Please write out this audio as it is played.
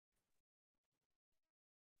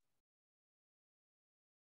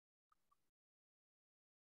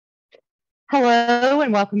Hello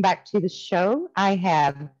and welcome back to the show. I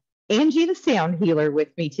have Angie, the sound healer, with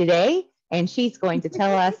me today, and she's going to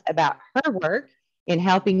tell us about her work in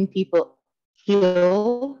helping people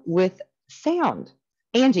heal with sound.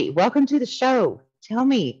 Angie, welcome to the show. Tell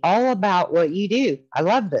me all about what you do. I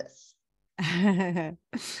love this.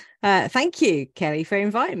 Thank you, Kelly, for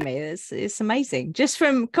inviting me. It's amazing. Just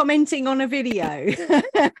from commenting on a video.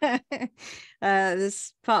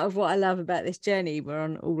 That's part of what I love about this journey we're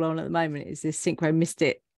all on at the moment, is this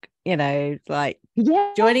synchronistic, like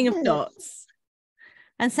joining of dots.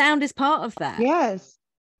 And sound is part of that. Yes.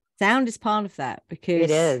 Sound is part of that, because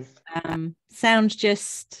it is. Sound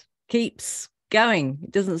just keeps going.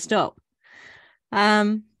 It doesn't stop.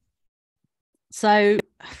 So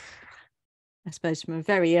I suppose from a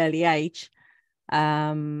very early age,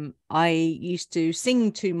 I used to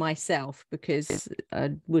sing to myself, because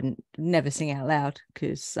I wouldn't never sing out loud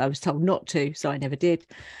because I was told not to, so I never did.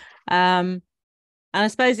 And I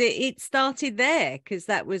suppose it started there, because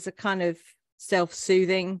that was a kind of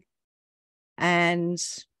self-soothing. And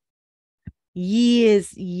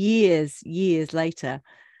years later,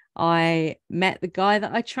 I met the guy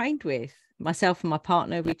that I trained with. Myself and my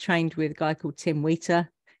partner, we trained with a guy called Tim Wheater.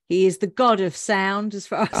 He is the god of sound, as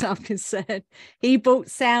far as I'm concerned. He brought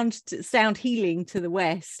sound healing to the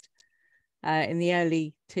West in the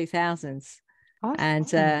early 2000s. Awesome. And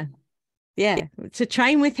to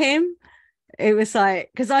train with him, it was like,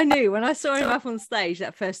 because I knew when I saw him up on stage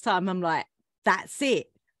that first time, I'm like, that's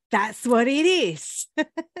it. That's what it is.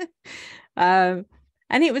 And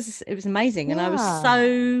it was amazing. Yeah. And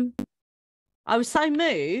I was so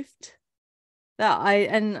moved that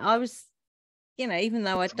I was, even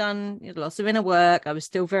though I'd done lots of inner work, I was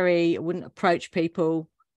still I wouldn't approach people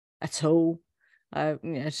at all.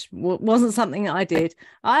 It wasn't something that I did.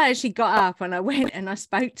 I actually got up and I went and I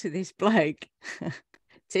spoke to this bloke,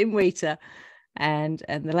 Tim Wheater, and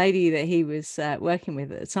the lady that he was working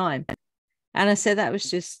with at the time. And I said, that was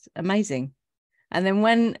just amazing. And then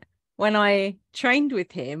when I trained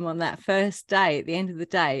with him on that first day, at the end of the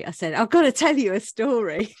day, I said, I've got to tell you a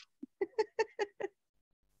story.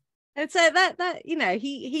 And so that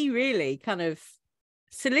he really kind of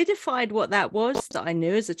solidified what that was that I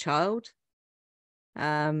knew as a child.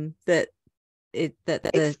 It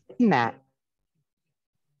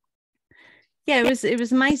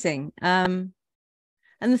was amazing. And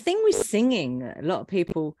the thing with singing, a lot of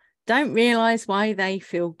people don't realize why they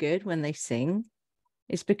feel good when they sing.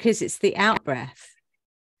 It's because it's the out breath.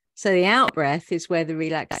 So the out breath is where the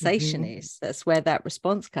relaxation is. That's where that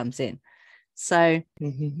response comes in. So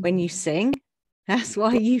when you sing, that's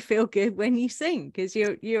why you feel good when you sing, because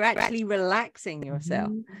you're actually relaxing yourself.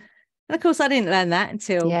 And of course, I didn't learn that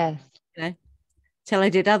until I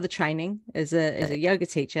did other training as a yoga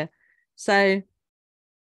teacher. So,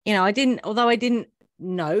 although I didn't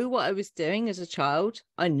know what I was doing as a child,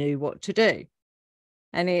 I knew what to do.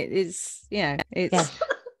 And it's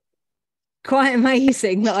quite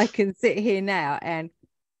amazing that I can sit here now and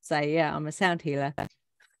say, yeah, I'm a sound healer.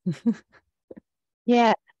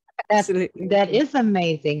 Yeah, absolutely. That is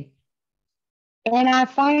amazing. And I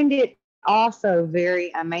find it also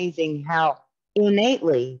very amazing how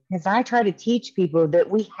innately, because I try to teach people that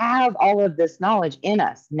we have all of this knowledge in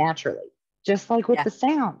us naturally, just like with the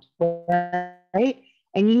sound, right?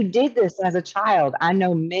 And you did this as a child. I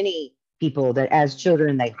know many people that as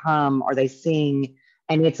children, they hum or they sing,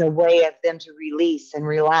 and it's a way of them to release and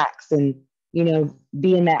relax and,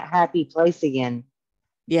 be in that happy place again.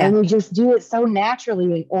 Yeah. And we just do it so naturally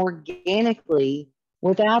and organically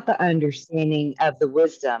without the understanding of the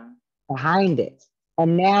wisdom behind it.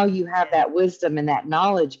 And now you have that wisdom and that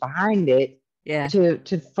knowledge behind it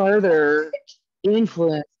to further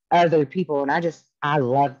influence other people. And I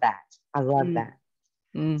love that. I love that.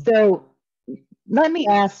 So let me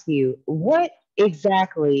ask you, what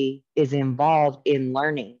exactly is involved in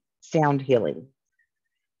learning sound healing?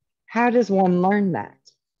 How does one learn that?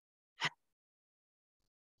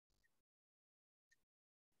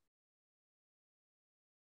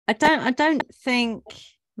 I don't think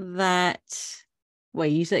that, well,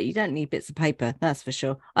 you said you don't need bits of paper, that's for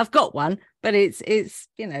sure. I've got one, but it's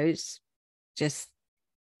just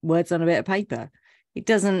words on a bit of paper. It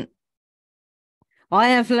doesn't, I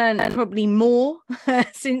have learned probably more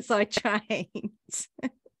since I trained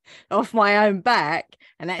off my own back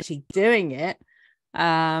and actually doing it.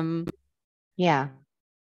 I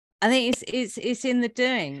think it's in the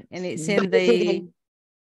doing, and it's in the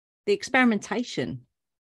experimentation.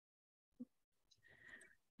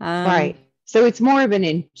 Right. So it's more of an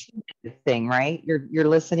intuitive thing, right? You're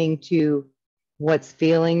listening to what's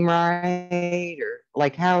feeling right, or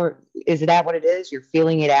like, how is that what it is? You're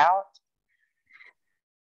feeling it out?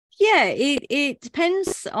 Yeah, it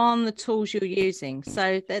depends on the tools you're using.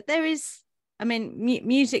 So that there is, I mean,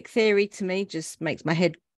 music theory to me just makes my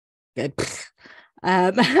head go.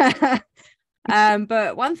 But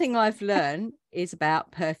one thing I've learned is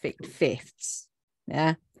about perfect fifths.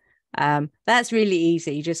 Yeah. That's really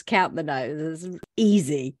easy. You just count the notes. It's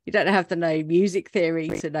easy. You don't have to know music theory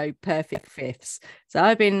to know perfect fifths. So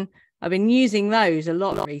I've been using those a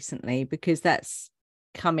lot recently because that's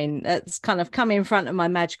kind of come in front of my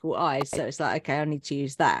magical eyes. So it's like, okay, I need to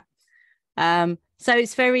use that. So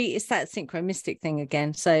it's that synchronistic thing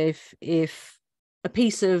again. So if a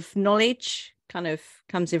piece of knowledge kind of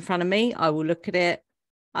comes in front of me, I will look at it.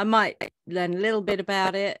 I might learn a little bit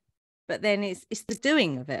about it, but then it's the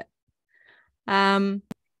doing of it. If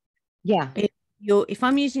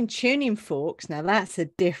I'm using tuning forks, now that's a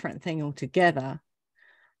different thing altogether.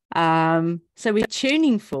 So with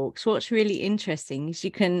tuning forks, what's really interesting is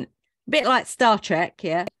you can, a bit like Star Trek,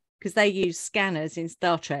 yeah, because they use scanners in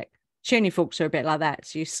Star Trek. Tuning forks are a bit like that.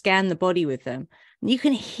 So you scan the body with them, and you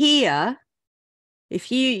can hear,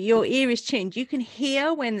 if your ear is tuned, you can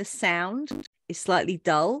hear when the sound is slightly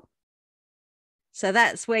dull. So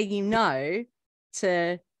that's where you know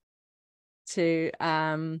to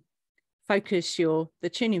focus the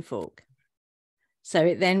tuning fork. So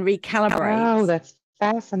it then recalibrates. Oh, that's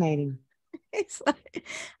fascinating. It's like,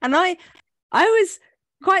 and I was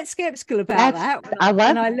quite skeptical about that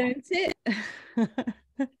when I learned it.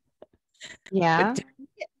 Yeah. But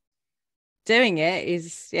doing it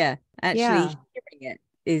is, actually hearing it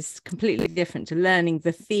is completely different to learning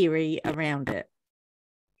the theory around it.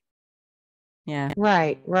 Yeah.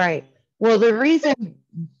 Right. Well, the reason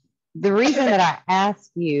that I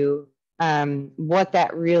asked you what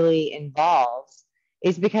that really involves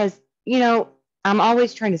is because, I'm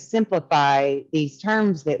always trying to simplify these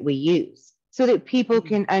terms that we use so that people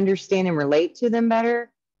can understand and relate to them better.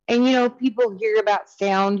 And, people hear about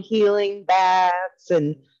sound healing baths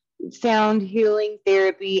and sound healing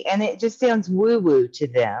therapy, and it just sounds woo-woo to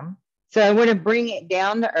them. So I want to bring it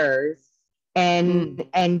down to earth and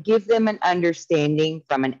give them an understanding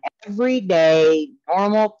from an everyday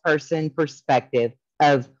normal person perspective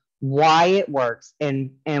of why it works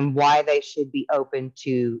and why they should be open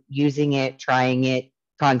to using it, trying it,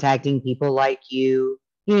 contacting people like you.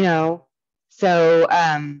 So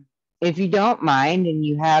if you don't mind and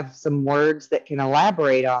you have some words that can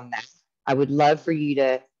elaborate on that, I would love for you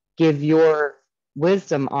to give your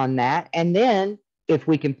wisdom on that. And then if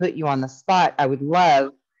we can put you on the spot, I would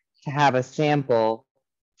love to have a sample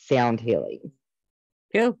sound healing.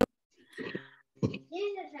 Cool.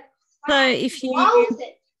 So if you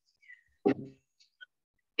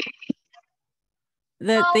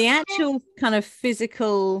the actual kind of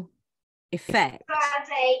physical effect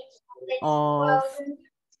of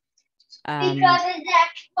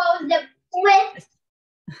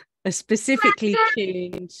a specifically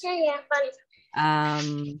tuned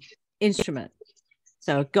instrument,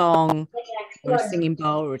 so a gong or a singing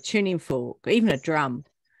bowl or a tuning fork or even a drum,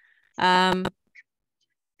 the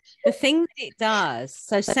thing that it does,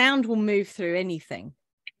 so sound will move through anything,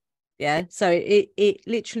 so it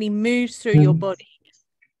literally moves through your body,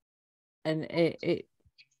 and it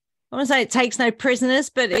I want to say it takes no prisoners,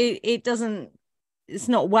 but it doesn't, it's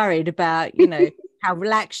not worried about how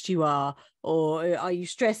relaxed you are or are you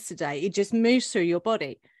stressed today. It just moves through your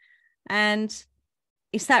body, and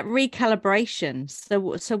it's that recalibration. So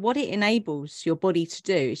what it enables your body to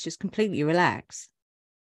do is just completely relax.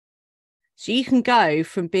 So you can go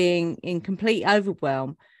from being in complete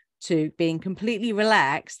overwhelm to being completely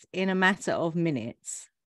relaxed in a matter of minutes.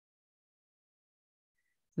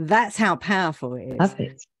 That's how powerful it is. Love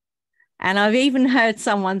it. And I've even heard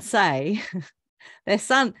someone say their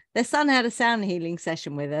son had a sound healing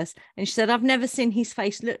session with us, and she said, I've never seen his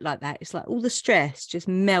face look like that. It's like all the stress just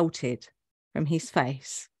melted from his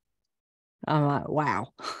face. I'm like, wow.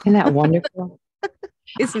 Isn't that wonderful?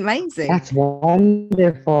 It's amazing. That's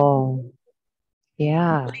wonderful.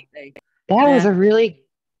 Yeah. Completely. That was a really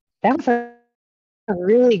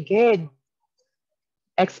good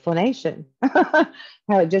explanation. How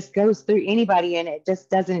it just goes through anybody and it just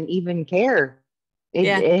doesn't even care.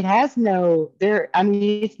 It has no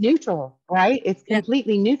it's neutral, right? It's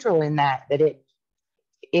completely neutral in that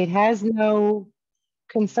it has no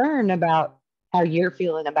concern about how you're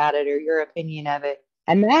feeling about it or your opinion of it.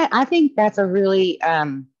 And that, I think that's a really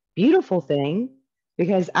beautiful thing,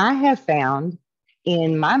 because I have found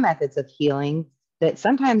in my methods of healing that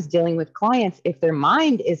sometimes dealing with clients, if their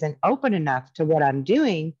mind isn't open enough to what I'm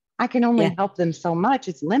doing, I can only help them so much.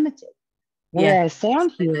 It's limited. Whereas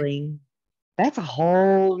sound healing, that's a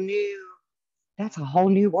whole new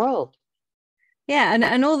world. Yeah,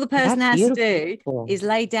 and all the person That's has to beautiful. do is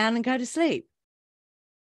lay down and go to sleep.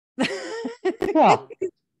 Well,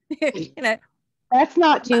 You know, that's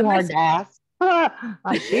not too hard to ask.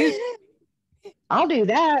 Shoot, I'll do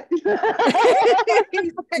that. You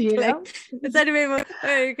exactly. know, Instead of people,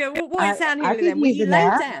 okay, well, what is sound I healing could then? Well, use you a lay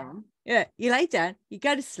nap. down. Yeah, you lay down, you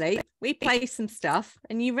go to sleep, we play some stuff,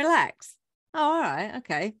 and you relax. Oh, all right,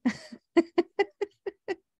 okay.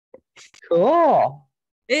 Cool.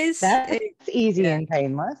 It's That's easy yeah, and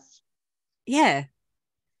painless. yeah,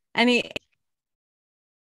 and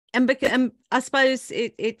and I suppose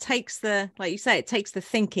it takes the, like you say, it takes the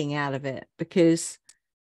thinking out of it, because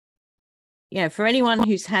for anyone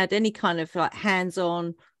who's had any kind of like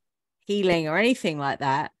hands-on healing or anything like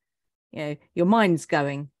that, your mind's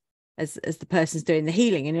going as the person's doing the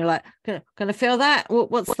healing, and you're like, can I feel that?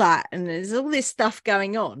 What's that? And there's all this stuff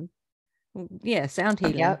going on. Yeah, sound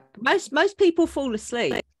healing. Yep. Most people fall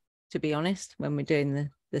asleep, to be honest, when we're doing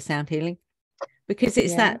the sound healing, because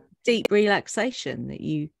it's that deep relaxation that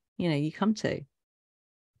you come to.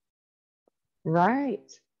 Right.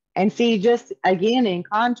 And see, just again, in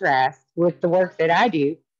contrast with the work that I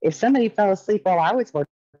do, if somebody fell asleep while I was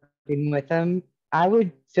working with them, I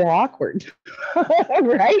would feel awkward.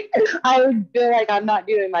 Right? I would feel like I'm not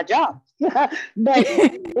doing my job. But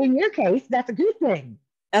in your case, that's a good thing.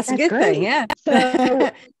 That's a good great. thing, yeah.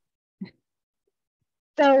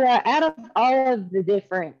 So out of all of the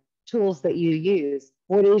different tools that you use,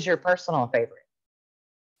 what is your personal favorite?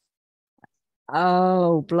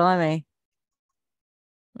 Oh, blimey.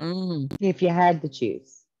 If you had to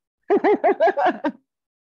choose.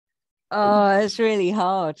 Oh, it's really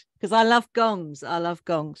hard, because I love gongs,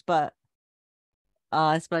 but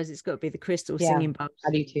I suppose it's got to be the crystal singing bowls.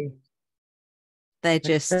 I do too. They're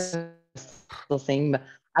just thing, but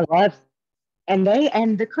I love, and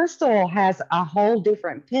the crystal has a whole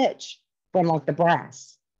different pitch from like the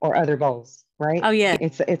brass or other bowls, right? Oh yeah,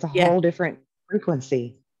 it's a whole different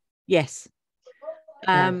frequency. Yes.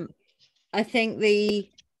 I think the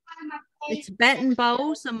Tibetan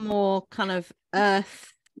bowls are more kind of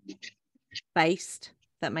earth based.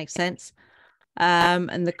 That makes sense.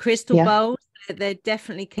 And the crystal bowls, they're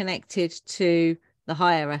definitely connected to the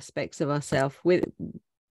higher aspects of ourselves.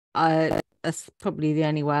 That's probably the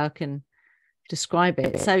only way I can describe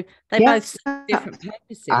it. So they both serve different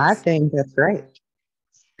purposes. I think that's great.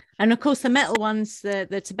 And of course, the metal ones,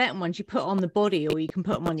 the Tibetan ones, you put on the body, or you can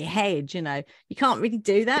put them on your head. You can't really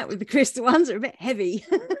do that with the crystal ones; they're a bit heavy.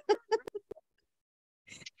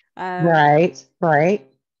 Right.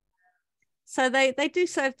 So they do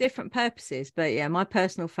serve different purposes. But yeah, my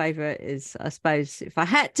personal favorite is, I suppose, if I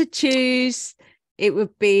had to choose, it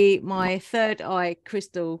would be my third eye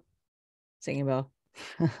crystal singing bowl.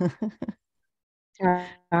 All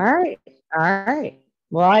right.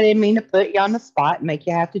 Well, I didn't mean to put you on the spot and make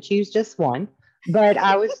you have to choose just one, but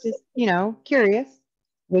I was just, curious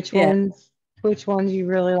which ones you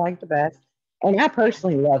really like the best. And I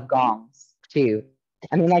personally love gongs too.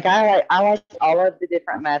 I mean, like I like all of the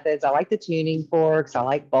different methods. I like the tuning forks. I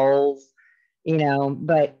like bowls,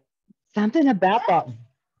 but something about that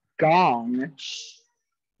gong.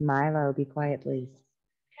 Milo, be quiet, please.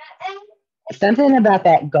 Something about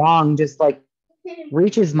that gong just like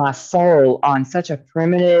reaches my soul on such a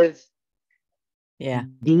primitive,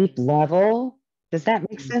 deep level. Does that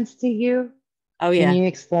make sense to you? Oh yeah. Can you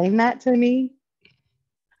explain that to me?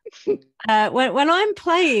 When I'm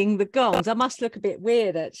playing the gongs, I must look a bit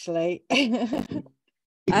weird actually, because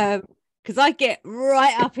I get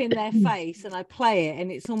right up in their face and I play it,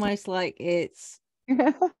 and it's almost like it's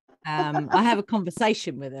I have a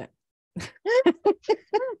conversation with it.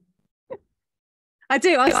 I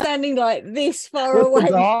do. I'm standing like this far away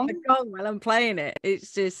from the gong while I'm playing it.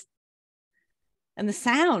 It's just, and the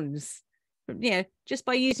sounds, just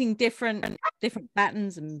by using different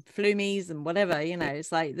buttons and flumies and whatever, it's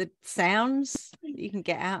like the sounds you can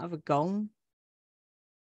get out of a gong.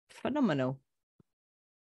 Phenomenal.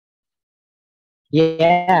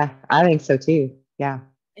 Yeah, I think so too. Yeah.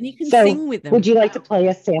 And you can sing with them. Would you like to play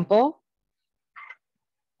a sample?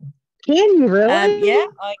 Can you really? Yeah,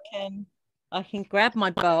 I can grab my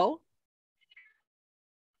bowl.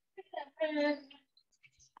 I'll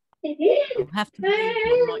have to move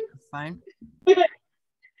my microphone.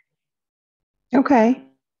 Okay.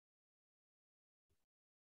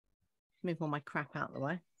 Move all my crap out of the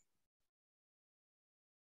way.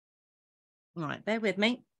 All right, bear with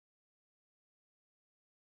me.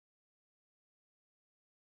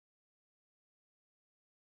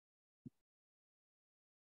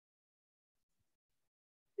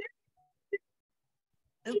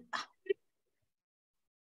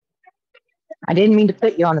 I didn't mean to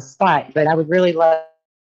put you on the spot, but I would really love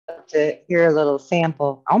to hear a little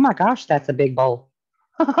sample. Oh my gosh, that's a big bowl.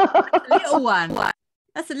 Little one.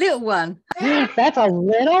 That's a little one. That's a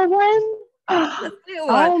little one? That's a little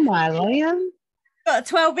Oh one. my land. Got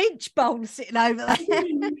a 12-inch bowl sitting over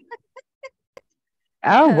there.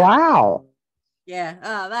 Oh wow. Yeah.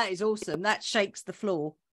 Oh, that is awesome. That shakes the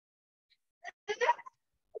floor.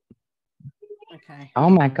 Okay. Oh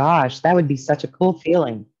my gosh, that would be such a cool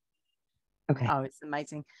feeling. Okay. Oh, it's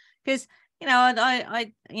amazing. Because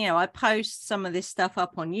I post some of this stuff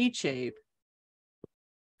up on YouTube.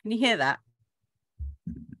 Can you hear that?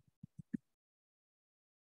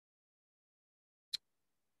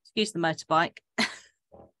 Excuse the motorbike. Can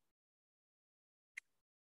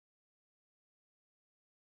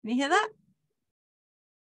you hear that?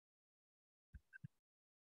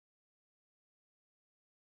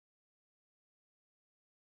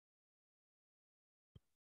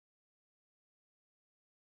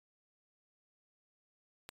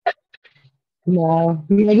 No,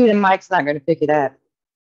 maybe the mic's not going to pick it up.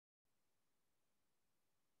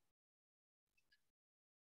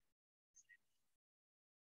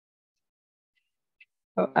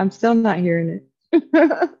 Oh, I'm still not hearing it.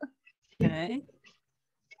 Okay.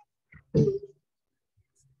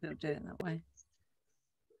 Still do it that way.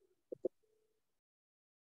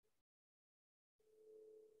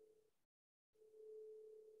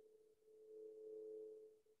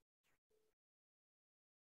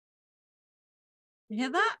 You hear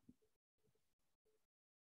that?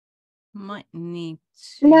 Might need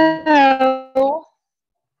to. No.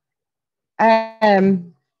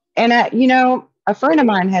 And a friend of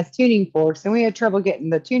mine has tuning forks, and we had trouble getting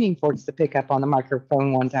the tuning forks to pick up on the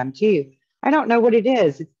microphone one time too. I don't know what it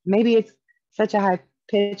is. Maybe it's such a high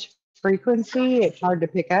pitch frequency, it's hard to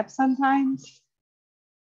pick up sometimes.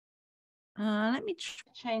 Let me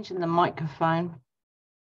change the microphone.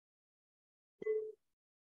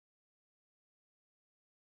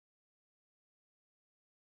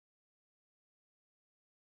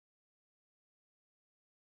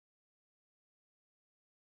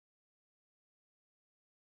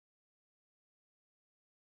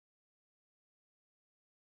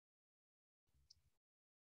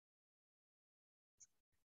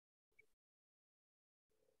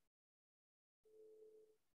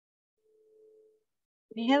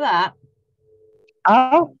 You hear that?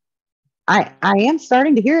 Oh, I am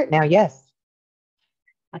starting to hear it now. Yes.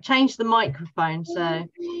 I changed the microphone, so.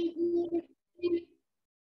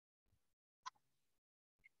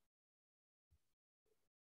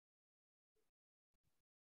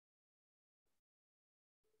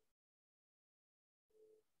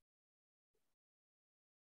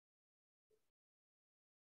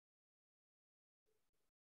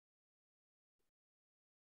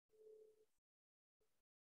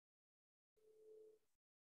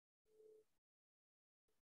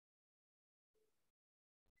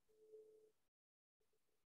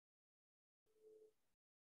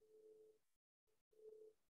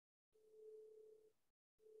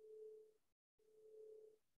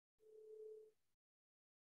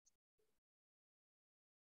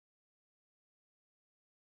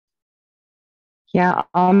 Yeah,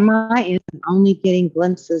 on my end, I'm only getting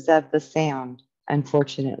glimpses of the sound,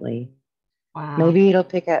 unfortunately. Wow. Maybe it'll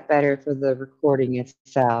pick up better for the recording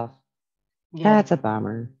itself. Yeah. That's a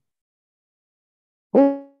bummer.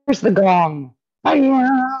 Where's the gong?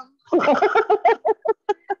 I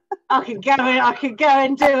could go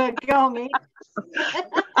and do a gongy.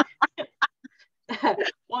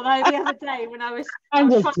 Although the other day when I was trying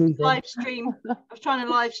to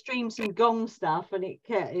live stream some gong stuff, and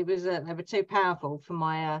it was they were too powerful for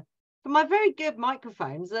my very good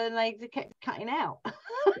microphones, and they kept cutting out.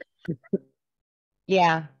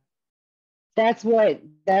 Yeah, that's what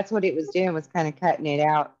it was doing, was kind of cutting it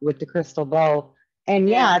out with the crystal bowl. And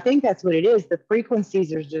yeah, I think that's what it is. The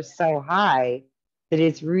frequencies are just so high that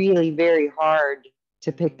it's really very hard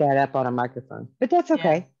to pick that up on a microphone. But that's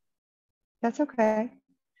okay. Yeah. That's okay.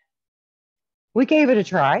 We gave it a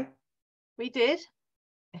try. We did.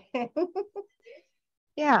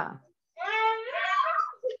 Yeah.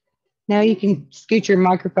 Now you can scoot your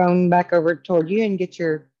microphone back over toward you and get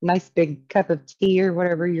your nice big cup of tea or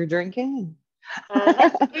whatever you're drinking.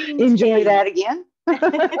 Enjoy tea. That again.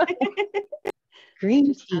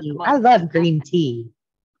 Green tea. I love green tea.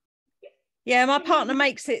 Yeah, my partner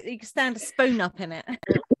makes it. You can stand a spoon up in it.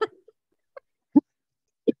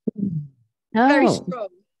 Oh. Very strong.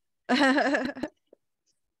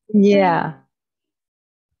 Yeah.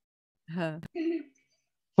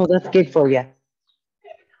 Well, that's good for you.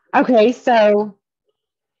 Okay, so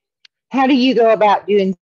how do you go about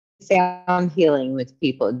doing sound healing with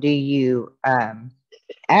people? Do you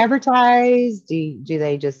advertise? Do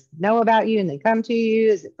they just know about you and they come to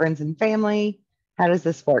you? Is it friends and family? How does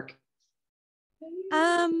this work?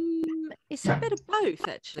 It's a bit of both,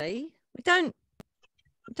 actually. We don't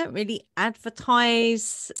really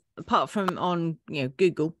advertise apart from on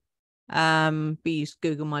Google. We use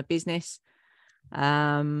Google My Business.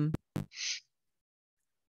 A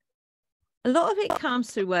lot of it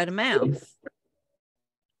comes through word of mouth,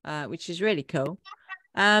 which is really cool.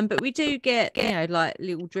 But we do get like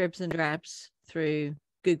little dribs and drabs through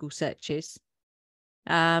Google searches.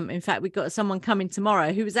 In fact, we got someone coming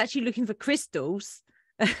tomorrow who was actually looking for crystals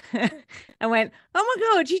and went, "Oh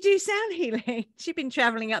my God, you do sound healing." She'd been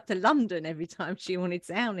traveling up to London every time she wanted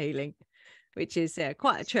sound healing, which is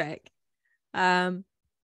quite a trek. So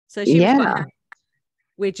she was quite happy.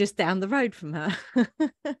 We're just down the road from her.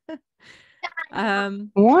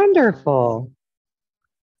 Wonderful.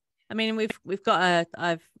 I mean,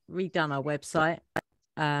 I've redone our website.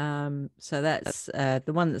 So that's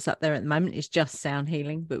the one that's up there at the moment is just sound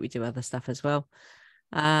healing, but we do other stuff as well.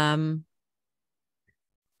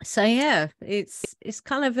 So yeah, it's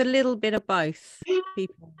kind of a little bit of both.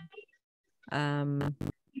 People come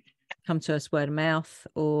to us word of mouth,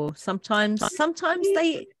 or sometimes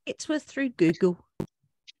they get to us through Google.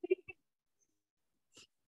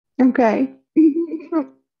 Okay.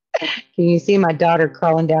 Can you see my daughter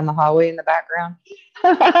crawling down the hallway in the background?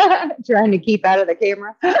 Trying to keep out of the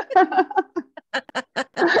camera.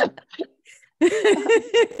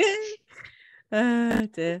 Oh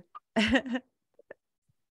dear.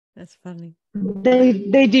 That's funny.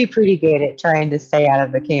 They do pretty good at trying to stay out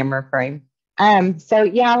of the camera frame. So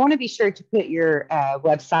yeah, I want to be sure to put your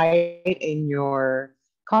website and your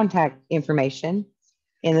contact information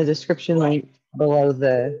in the description link below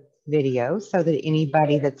the video so that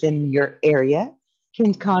anybody that's in your area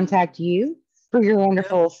can contact you for your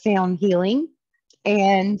wonderful sound healing.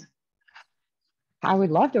 And I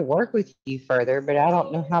would love to work with you further, but I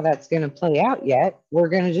don't know how that's going to play out yet. We're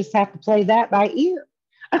going to just have to play that by ear.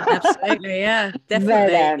 Absolutely, yeah,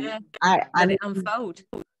 definitely. But, let it unfold.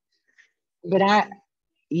 But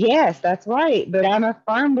yes, that's right. But I'm a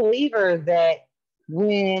firm believer that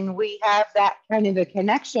when we have that kind of a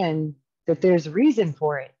connection, that there's a reason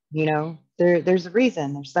for it. There's a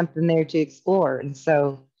reason. There's something there to explore, and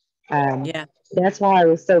so that's why I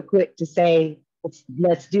was so quick to say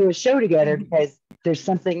let's do a show together, because there's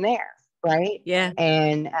something there, right? Yeah.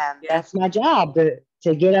 And that's my job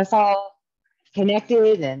to get us all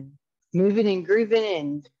connected and moving and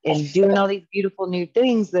grooving and doing all these beautiful new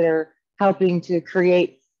things that are helping to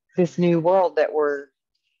create this new world that we're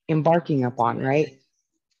embarking upon, right?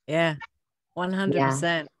 Yeah,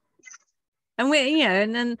 100%. And we,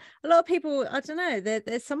 and then a lot of people, I don't know,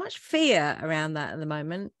 there's so much fear around that at the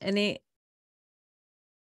moment, and I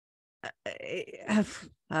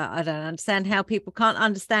don't understand how people can't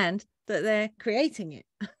understand that they're creating it.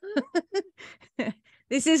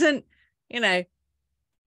 This isn't, I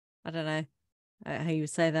don't know how you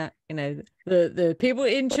would say that, the people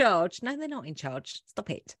in charge. No, they're not in charge.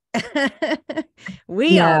 Stop it.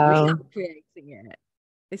 We are creating it.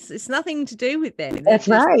 It's nothing to do with them. That's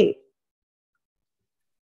right.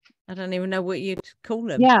 I don't even know what you'd call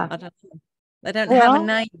them. Yeah. I don't know. They don't have a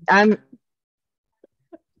name.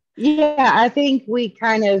 I think we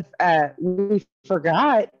kind of we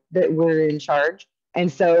forgot that we're in charge. And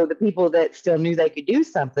so the people that still knew they could do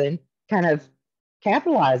something kind of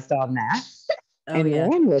capitalized on that and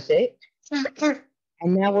ran with it.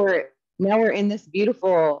 And now we're in this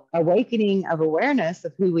beautiful awakening of awareness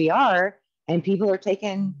of who we are, and people are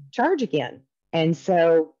taking charge again. And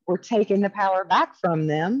so we're taking the power back from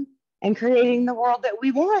them and creating the world that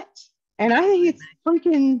we want. And I think it's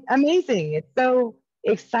freaking amazing. It's so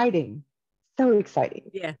exciting. So exciting.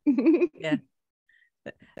 Yeah. Yeah.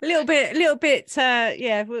 A little bit.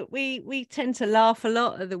 Yeah. We tend to laugh a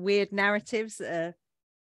lot at the weird narratives that are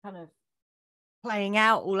kind of playing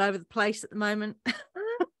out all over the place at the moment.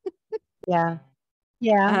 Yeah.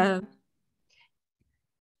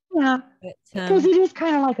 Because it is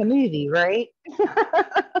kind of like a movie, right?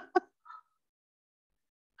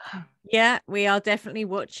 Yeah, we are definitely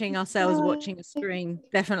watching ourselves watching a screen.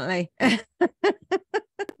 Definitely.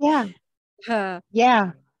 Yeah.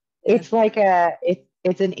 It's like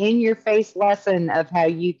it's an in-your-face lesson of how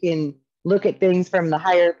you can look at things from the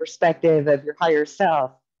higher perspective of your higher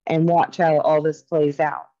self and watch how all this plays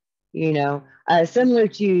out. Similar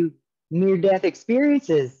to near-death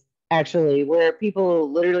experiences, actually, where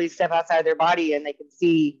people literally step outside their body and they can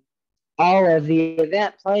see all of the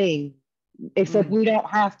event playing, except we don't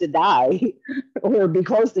have to die or be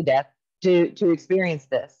close to death. to experience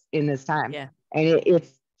this in this time. Yeah. And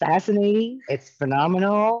it's fascinating. It's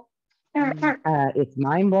phenomenal. It's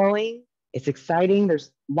mind blowing. It's exciting.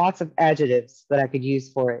 There's lots of adjectives that I could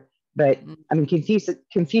use for it. But I mean,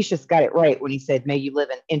 Confucius got it right when he said, "May you live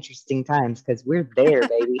in interesting times," because we're there,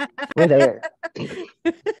 baby. We're there.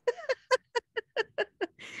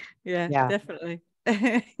 Yeah, definitely.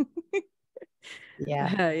 Yeah,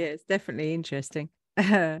 Yeah. it's definitely interesting.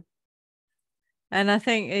 And I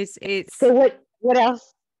think it's So what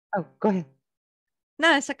else? Oh, go ahead.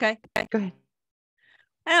 No, it's okay. Go ahead.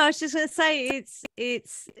 I was just going to say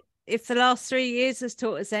it's if the last 3 years has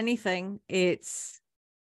taught us anything, it's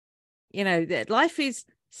that life is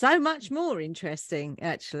so much more interesting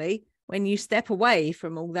actually when you step away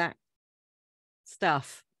from all that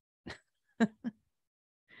stuff.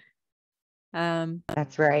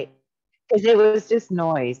 That's right. Because it was just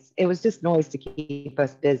noise. It was just noise to keep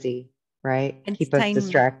us busy, right? Keep us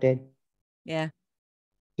distracted. Yeah.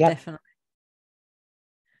 Yep. Definitely.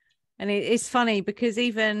 And it's funny because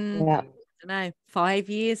even I don't know, 5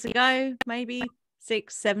 years ago, maybe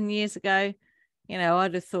 6, 7 years ago,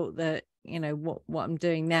 I'd have thought that what I'm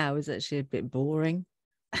doing now is actually a bit boring.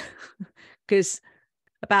 Because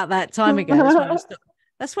about that time ago,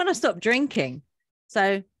 that's when I stopped drinking.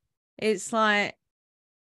 So it's like,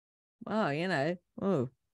 well,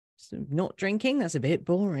 not drinking, that's a bit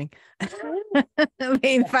boring. I mean,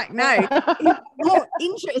 in fact, no, it's more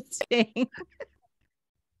interesting.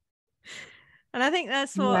 And I think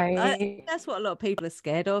that's what that's what a lot of people are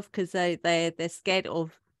scared of, because they're scared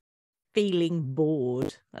of feeling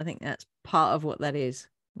bored. I think that's part of what that is,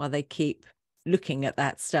 why they keep looking at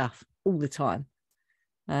that stuff all the time.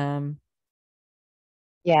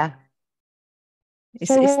 Yeah.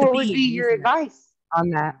 So what would be your advice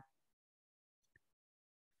on that?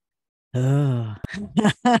 Oh.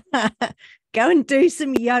 Go and do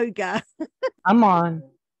some yoga. Come on.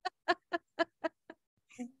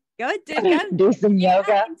 Go and do some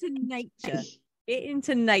yoga. Into nature. Get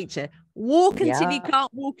into nature. Walk until you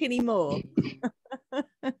can't walk anymore.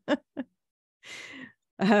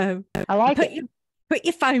 I like it. Put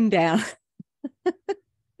your phone down.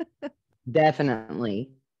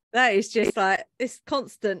 Definitely. That is just like this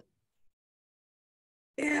constant.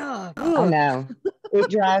 Yeah. I know. It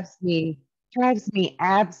drives me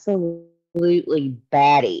absolutely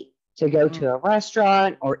batty to go to a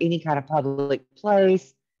restaurant or any kind of public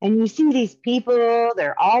place. And you see these people,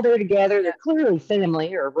 they're all there together. They're clearly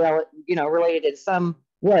family or related in some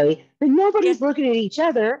way, but nobody's looking at each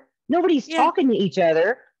other. Nobody's talking to each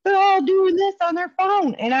other. They're all doing this on their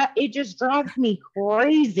phone. And it just drives me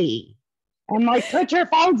crazy. I'm like, put your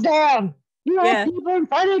phones down. You have people in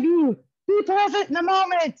front of you. Be present in the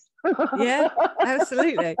moment. Yeah,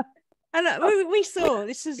 absolutely. And we saw,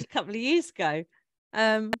 this was a couple of years ago.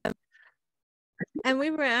 And we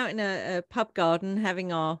were out in a pub garden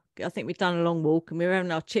having I think we'd done a long walk, and we were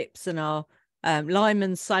having our chips and our lime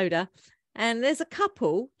and soda. And there's a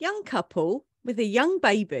young couple with a young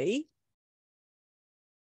baby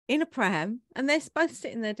in a pram, and they're both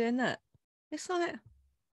sitting there doing that. It's like,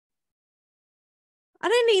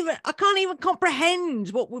 I can't even comprehend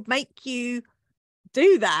what would make you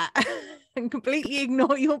do that and completely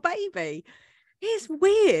ignore your baby. It's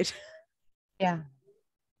weird. Yeah.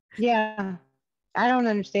 I don't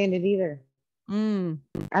understand it either. I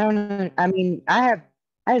don't know. I mean, I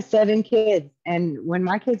have 7 kids, and when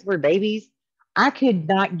my kids were babies, I could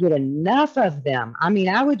not get enough of them. I mean,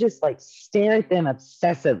 I would just like stare at them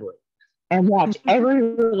obsessively and watch every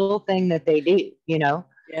little thing that they do,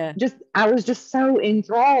 Yeah. I was just so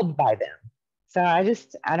enthralled by them. So I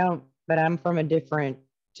don't, but I'm from a different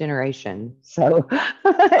generation. So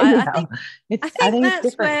I think it's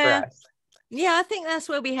different for us. Yeah, I think that's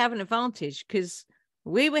where we have an advantage, because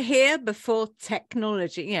we were here before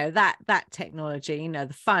technology, that technology,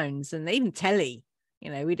 the phones and even telly.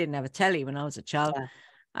 We didn't have a telly when I was a child.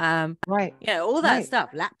 Right. All that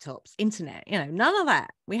stuff, laptops, internet, none of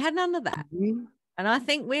that. We had none of that. Mm-hmm. And I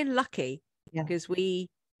think we're lucky because we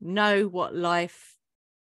know what life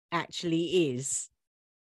actually is.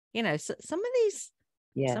 So some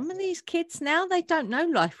of these kids now, they don't know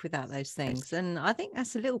life without those things. And I think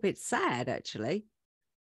that's a little bit sad, actually,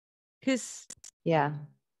 because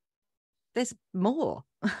there's more.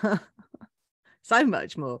 So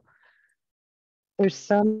much more. There's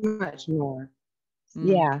so much more.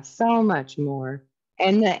 Yeah, so much more.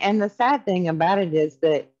 And the sad thing about it is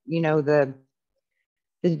that,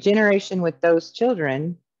 the generation with those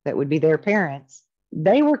children that would be their parents,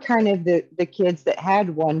 they were kind of the kids that had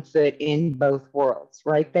one foot in both worlds,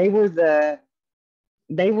 right? They were the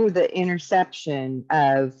interception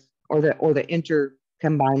of, or the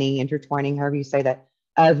combining, intertwining, however you say that,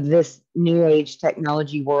 of this new age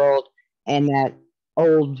technology world and that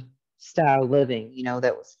old style living, you know,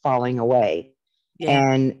 that was falling away.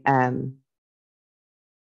 Yeah. And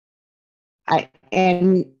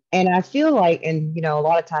and I feel like, and you know, a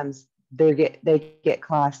lot of times they get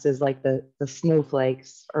classed as like the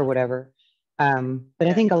snowflakes or whatever. But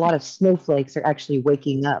I think a lot of snowflakes are actually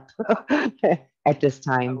waking up at this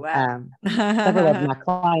Oh, time. wow. Several of my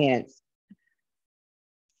clients,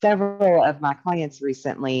 several of my clients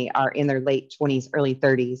recently are in their late 20s, early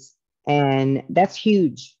 30s, and that's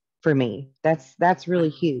huge for me. That's really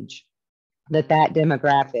huge that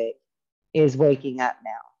demographic is waking up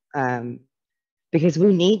now. Because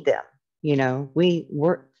we need them. You know,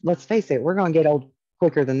 we're let's face it, we're going to get old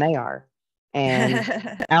quicker than they are,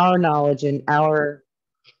 and our knowledge and our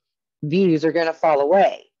views are going to fall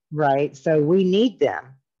away, right? So we need them.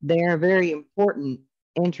 They're a very important,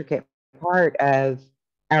 intricate part of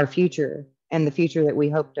our future and the future that we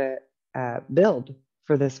hope to build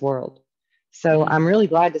for this world. So I'm really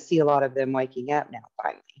glad to see a lot of them waking up now,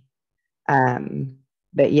 finally.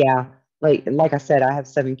 But yeah, like I said, I have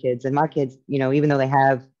 7 kids, and my kids, you know, even though they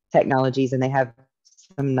have technologies and they have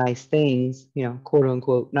some nice things, you know, quote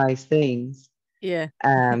unquote nice things, Yeah.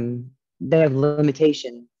 they have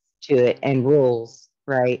limitations to it and rules,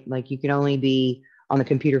 right? Like you can only be on the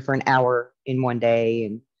computer for an hour in one day,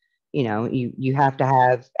 and you know, you have to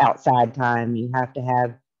have outside time. You have to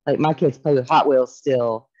have, like, my kids play with Hot Wheels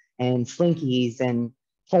still and Slinkies and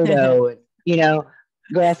Play-Doh, and you know,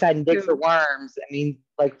 go outside and dig for worms. I mean,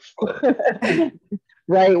 like,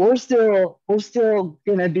 right? We're still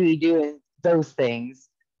gonna be doing those things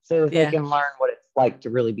so that they Yeah. can learn what it's like to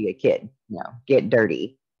really be a kid. You know, get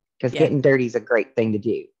dirty, because Yeah. getting dirty is a great thing to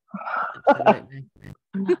do. Absolutely.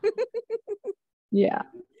 Yeah.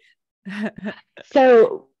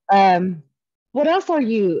 So, what else are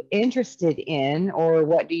you interested in, or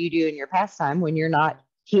what do you do in your pastime when you're not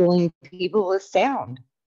healing people with sound?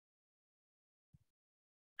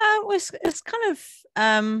 It's kind of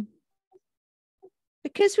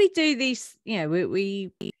because we do these, you know,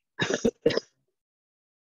 we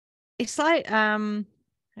it's like how can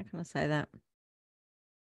I say that?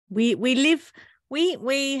 We live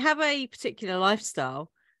we have a particular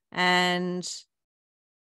lifestyle, and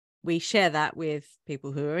we share that with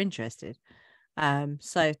people who are interested.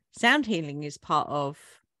 So sound healing is part of,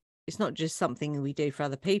 it's not just something we do for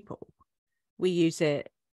other people. We use it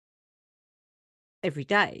every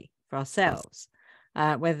day for ourselves,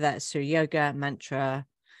 whether that's through yoga, mantra,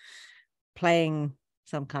 playing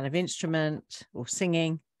some kind of instrument, or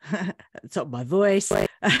singing at the top of my voice with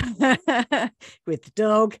the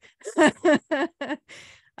dog.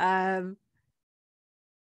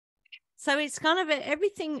 So it's kind of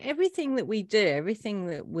everything that we do, everything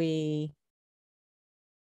that we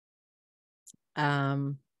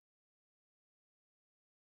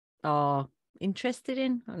are interested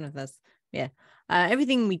in. I don't know if that's, yeah.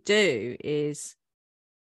 Everything we do is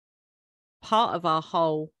part of our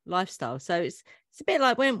whole lifestyle. So it's a bit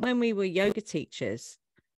like when we were yoga teachers.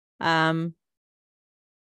 It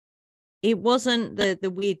wasn't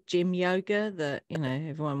the weird gym yoga that, you know,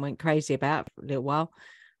 everyone went crazy about for a little while.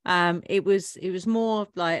 It was more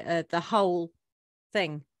like the whole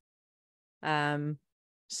thing.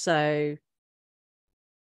 So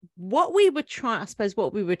what we were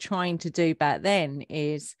trying to do back then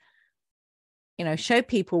is, you know, show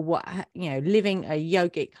people what, you know, living a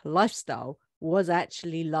yogic lifestyle was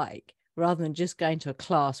actually like, rather than just going to a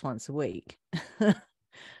class once a week.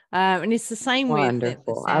 And it's the same with the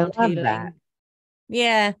I sound love that. healing.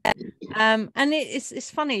 Yeah. And it's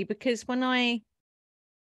funny because when I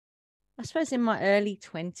suppose in my early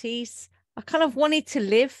 20s, I kind of wanted to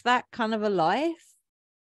live that kind of a life,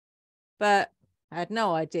 but I had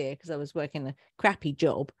no idea because I was working a crappy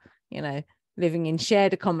job, you know, living in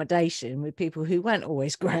shared accommodation with people who weren't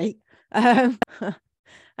always great. And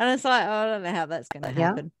it's like, oh, I don't know how that's going to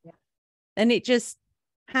happen. Yeah. And it just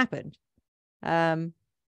happened.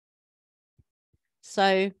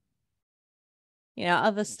 So, you know,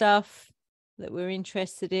 other stuff that we're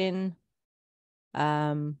interested in.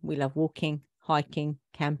 We love walking, hiking,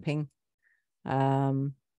 camping.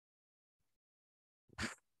 Don't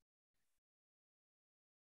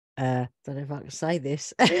know if I can say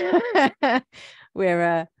this.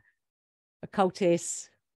 We're occultists,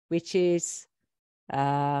 witches.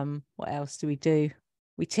 What else do?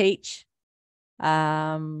 We teach.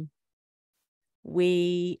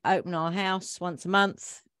 We open our house once a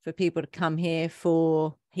month for people to come here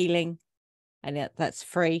for healing, and that's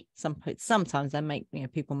free. Sometimes they make, you know,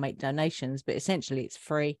 people make donations, but essentially it's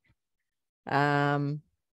free.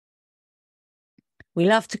 We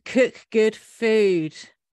love to cook good food.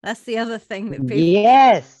 That's the other thing that people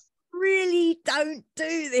Yes. really don't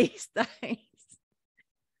do these days.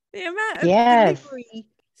 The amount of Yes. delivery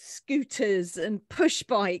scooters and push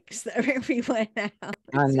bikes that are everywhere now.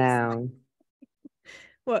 I know.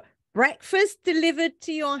 What, breakfast delivered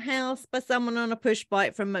to your house by someone on a push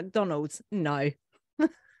bike from McDonald's? No.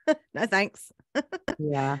 No thanks.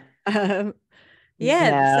 Yeah.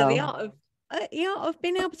 Yeah. So the No. art of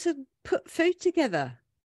being able to put food together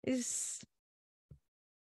is,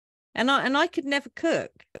 and I could never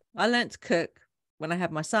cook. I learned to cook when I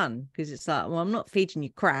had my son, because it's like, well, I'm not feeding you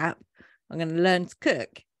crap. I'm going to learn to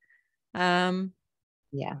cook.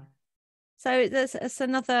 Yeah. So it's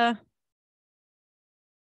another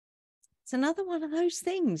one of those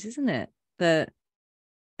things, isn't it? That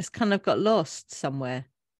it's kind of got lost somewhere.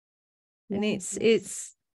 And it's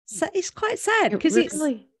quite sad, because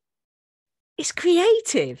really, it's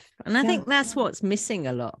creative. And I think that's what's missing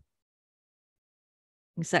a lot.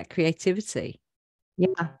 Is that creativity.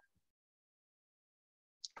 Yeah.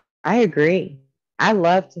 I agree. I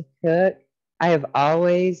love to cook. I have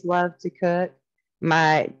always loved to cook.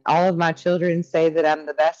 All of my children say that I'm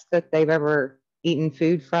the best cook they've ever eaten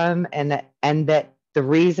food from, and that the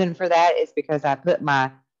reason for that is because I put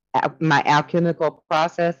my alchemical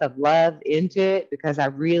process of love into it, because I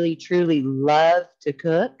really truly love to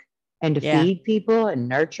cook and to feed people and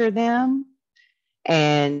nurture them.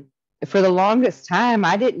 And for the longest time,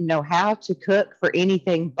 I didn't know how to cook for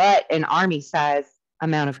anything but an army size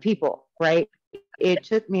amount of people, right? It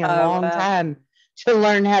took me a long time to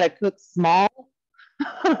learn how to cook small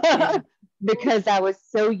because I was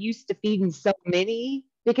so used to feeding so many,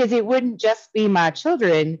 because it wouldn't just be my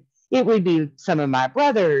children, it would be some of my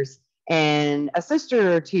brothers and a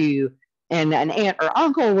sister or two, and an aunt or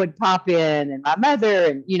uncle would pop in, and my mother,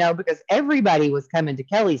 and because everybody was coming to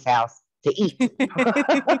Kelly's house to eat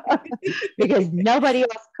because nobody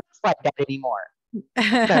else cooks like that anymore.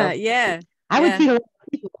 So I would feed a lot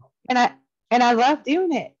of people, and I love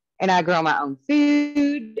doing it. And I grow my own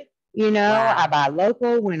food. I buy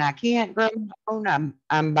local when I can't grow my own.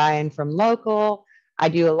 I'm buying from local. I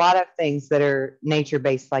do a lot of things that are nature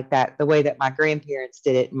based like that, the way that my grandparents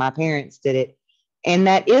did it, and my parents did it. And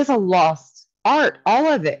that is a lost art, all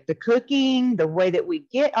of it. The cooking, the way that we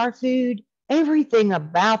get our food, everything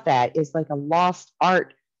about that is like a lost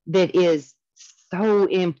art that is so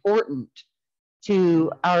important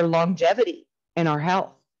to our longevity and our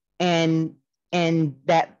health, and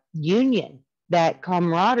that union, that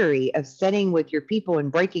camaraderie of sitting with your people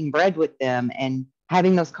and breaking bread with them and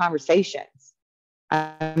having those conversations.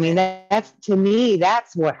 I mean, that's, to me,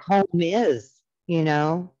 that's what home is.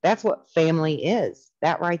 That's what family is,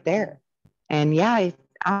 that right there. And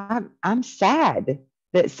I'm sad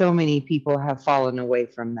that so many people have fallen away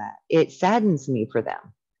from that. It saddens me for them.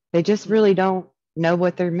 They just really don't know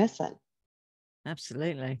what they're missing.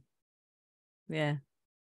 Absolutely. Yeah.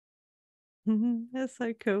 That's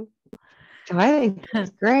so cool. So I think that's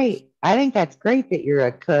great. I think that's great that you're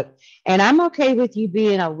a cook. And I'm okay with you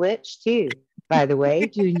being a witch too, by the way,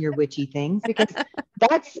 doing your witchy things, because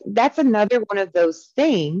that's another one of those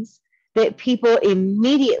things that people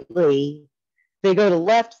immediately, they go to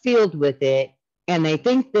left field with it, and they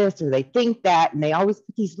think this or they think that, and they always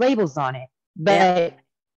put these labels on it. But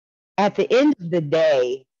at the end of the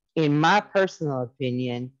day, in my personal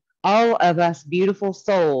opinion, all of us beautiful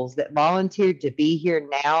souls that volunteered to be here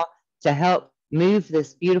now to help move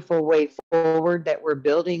this beautiful way forward that we're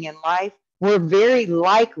building in life, we're very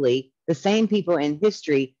likely the same people in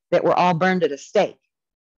history that were all burned at a stake.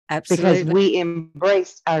 Absolutely. Because we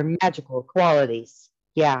embraced our magical qualities.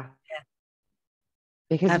 Yeah.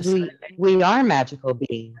 Because we are magical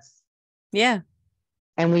beings. Yeah.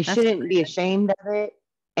 And we shouldn't be ashamed of it.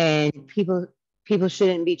 And people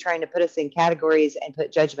shouldn't be trying to put us in categories and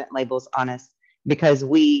put judgment labels on us, because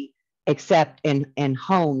we accept and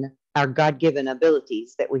hone our God-given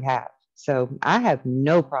abilities that we have. So I have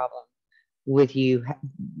no problem with you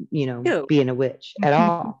being a witch at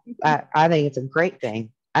all. I think it's a great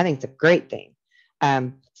thing.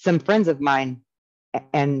 Some friends of mine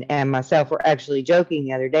and myself were actually joking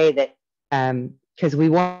the other day that because we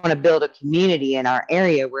want to build a community in our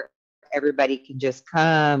area where everybody can just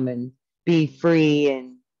come and be free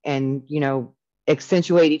and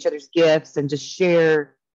accentuate each other's gifts and just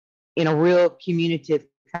share in a real communicative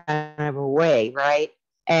kind of a way, right?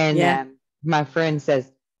 And my friend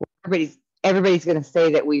says, well, everybody's going to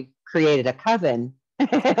say that we've created a coven,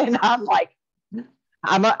 and I'm like,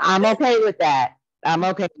 I'm okay with that. I'm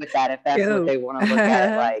okay with that if that's what they want to look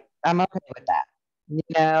at it like. I'm okay with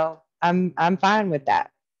that. I'm fine with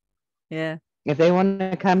that. Yeah. If they want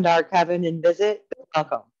to come to our coven and visit,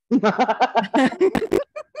 welcome.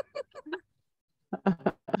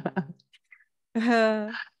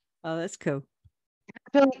 Oh, that's cool. I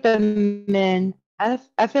feel like the men, I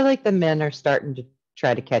feel like the men are starting to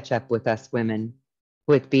try to catch up with us women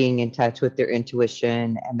with being in touch with their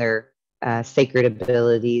intuition and their sacred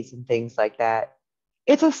abilities and things like that.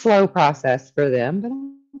 It's a slow process for them, but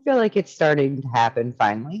I feel like it's starting to happen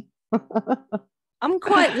finally. I'm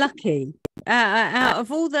quite lucky. Out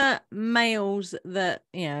of all the males that,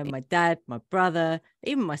 you know, my dad, my brother,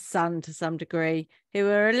 even my son to some degree, who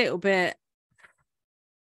are a little bit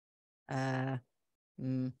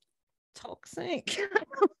toxic.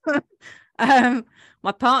 My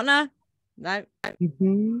partner, no,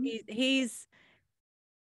 Mhm. he's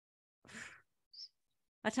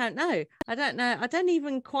I don't know. I don't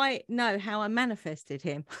even quite know how I manifested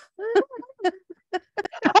him.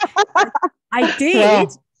 I did,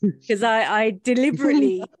 because I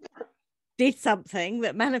deliberately did something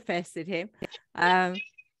that manifested him.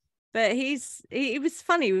 But he was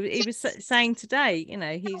funny. He was saying today, you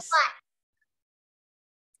know,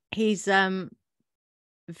 he's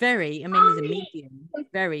very, I mean, he's a medium,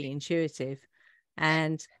 very intuitive,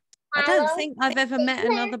 and I don't think I've ever met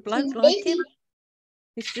another bloke like him.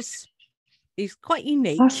 He's quite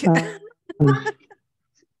unique. Awesome.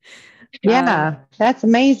 Yeah, that's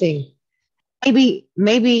amazing. Maybe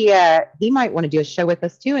he might want to do a show with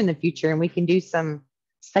us too in the future, and we can do some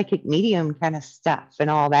psychic medium kind of stuff and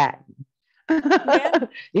all that. Yeah.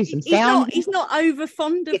 Do some sound. He's not over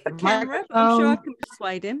fond of the camera, but I'm sure I can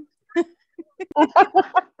persuade him.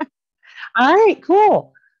 All right,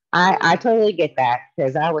 cool. I totally get that,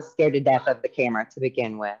 because I was scared to death of the camera to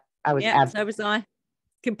begin with. I was so was I.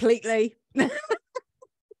 Completely.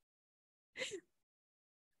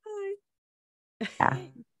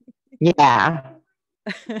 Yeah.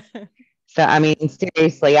 So, I mean,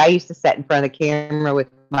 seriously, I used to sit in front of the camera with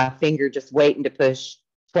my finger just waiting to push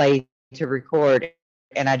play to record,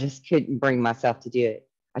 and I just couldn't bring myself to do it.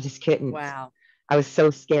 I just couldn't. Wow. I was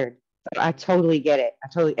so scared. But I totally get it.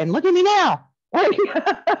 And look at me now.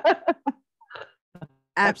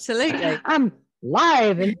 Absolutely. I'm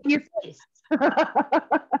live in your face.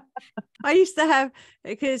 I used to have,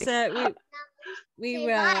 because we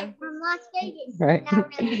were right.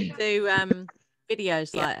 do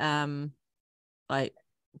videos like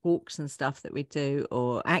walks and stuff that we do,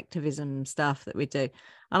 or activism stuff that we do,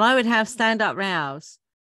 and I would have stand-up rows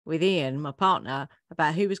with Ian, my partner,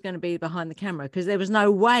 about who was going to be behind the camera, because there was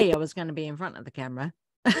no way I was going to be in front of the camera.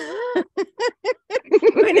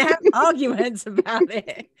 We'd have arguments about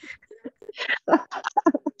it.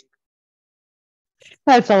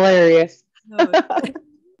 That's hilarious. I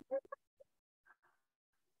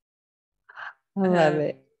love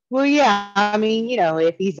it. Well, yeah, I mean, you know,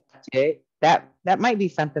 if he's up to it, that might be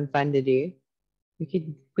something fun to do. We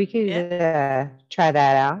could try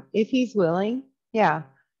that out if he's willing. Yeah.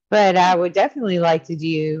 But I would definitely like to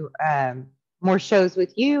do more shows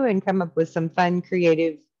with you and come up with some fun,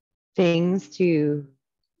 creative things to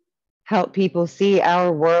help people see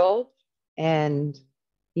our world and,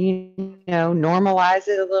 you know, normalize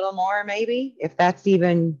it a little more, maybe, if that's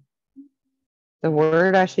even the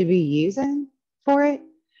word I should be using for it.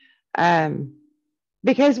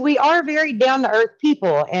 Because we are very down to earth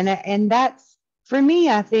people. And that's, for me,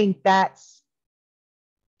 I think that's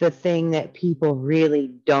the thing that people really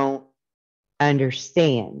don't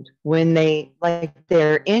understand when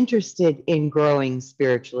they're interested in growing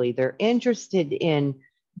spiritually. They're interested in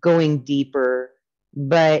going deeper,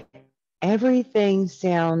 but everything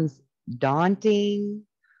sounds daunting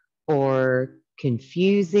or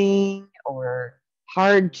confusing or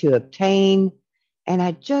hard to obtain. And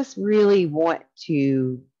I just really want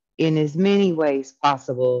to, in as many ways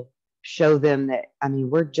possible, show them that, I mean,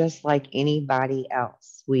 we're just like anybody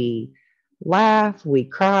else. We laugh, we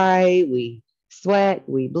cry, we sweat,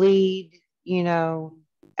 we bleed, you know,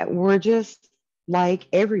 we're just like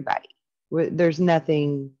everybody. There's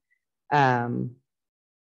nothing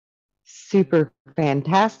super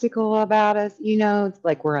fantastical about us, you know. It's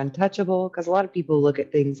like we're untouchable, because a lot of people look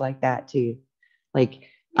at things like that too. Like,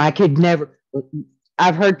 I could never,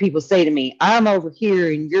 I've heard people say to me, I'm over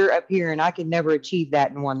here and you're up here, and I could never achieve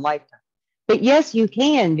that in one lifetime. But yes, you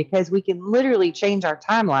can, because we can literally change our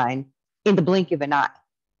timeline in the blink of an eye.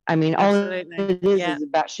 I mean, Absolutely. all it is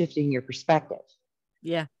about shifting your perspective.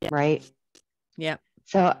 Yeah. Right? Yeah.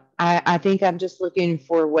 So I think I'm just looking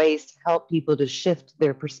for ways to help people to shift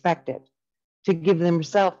their perspective, to give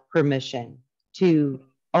themselves permission to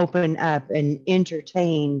open up and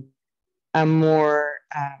entertain a more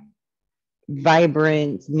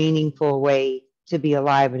vibrant, meaningful way to be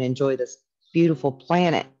alive and enjoy this beautiful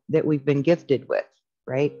planet that we've been gifted with.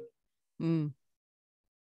 right? Mm.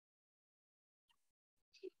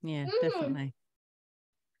 Yeah, definitely.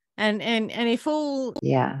 And if all,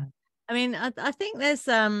 Yeah. I mean, I think there's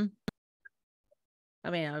I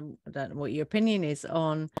mean, I don't know what your opinion is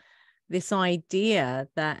on this idea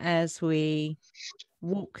that as we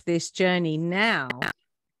walk this journey now,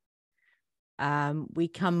 we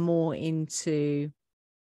come more into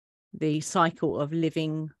the cycle of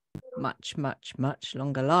living much, much, much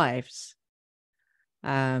longer lives.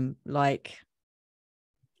 Like,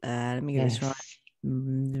 let me get this right.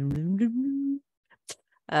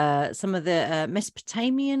 Yes. Some of the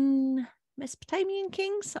Mesopotamian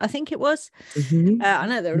kings, I think it was. Mm-hmm. I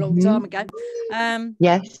know they're a long Mm-hmm. time ago.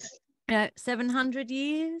 Yes. 700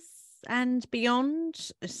 years and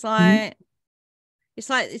beyond. It's Mm-hmm.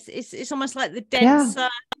 like it's almost like the Yeah. denser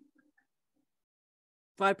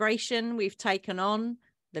vibration we've taken on,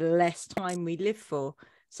 the less time we live for.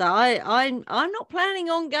 So I'm not planning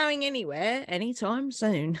on going anywhere anytime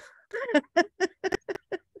soon.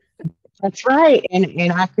 That's right.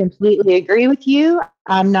 And I completely agree with you.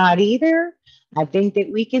 I'm not either. I think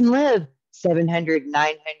that we can live 700,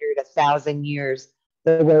 900, 1,000 years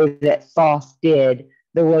the way that Thoth did,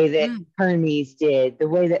 the way that Hermes did, the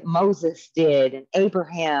way that Moses did, and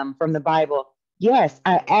Abraham from the Bible. Yes,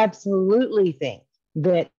 I absolutely think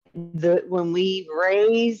that when we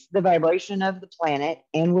raise the vibration of the planet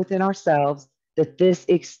and within ourselves, that this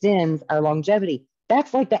extends our longevity.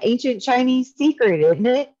 That's like the ancient Chinese secret, isn't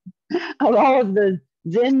it? Of all of the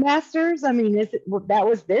Zen masters. I mean, that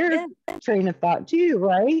was their train of thought too,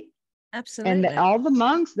 right? And Absolutely. all the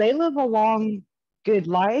monks, they live a long, good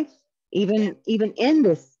life, even in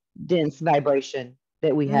this dense vibration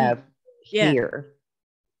that we have here.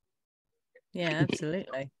 Yeah,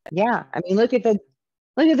 absolutely. Yeah, I mean, look at the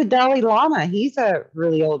Dalai Lama. He's a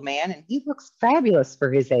really old man, and he looks fabulous for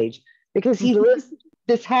his age because he lives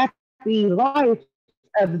this happy life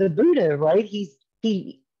of the Buddha, right?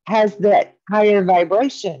 He has that higher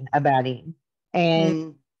vibration about him.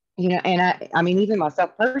 And and I mean, even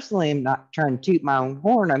myself personally, I'm not trying to toot my own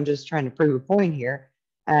horn. I'm just trying to prove a point here.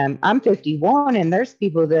 I'm 51, and there's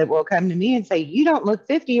people that will come to me and say, "You don't look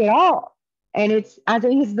 50 at all." And I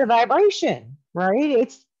think it's the vibration,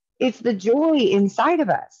 right? It's the joy inside of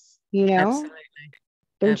us, Absolutely.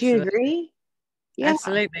 Don't you Absolutely. agree? Yeah.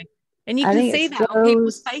 Absolutely. And you I can think see it that on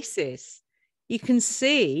people's flows. faces. You can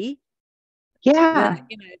see Yeah. that,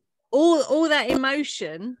 all that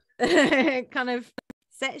emotion kind of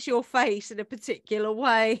sets your face in a particular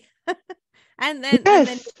way. and then your Yes.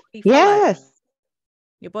 body follows. Yes.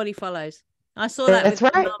 Your body follows. I saw that That's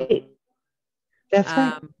with my mum. right. That's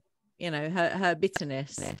right. Her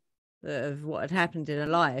bitterness of what had happened in her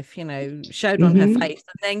life, showed on her Mm-hmm. face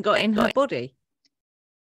and then got in her body.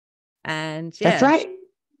 And That's right.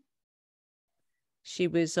 she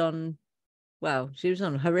was on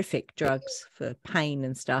horrific drugs for pain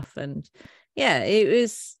and stuff. And it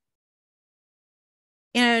was,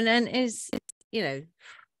 and is,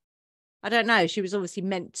 I don't know, she was obviously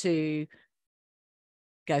meant to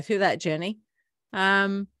go through that journey.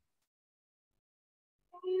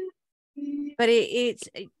 But it's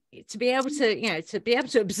to be able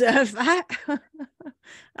to observe that. I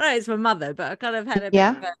know it's my mother, but I kind of had a bit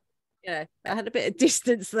of I had a bit of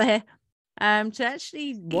distance there. To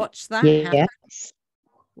actually watch that happen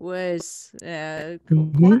was quite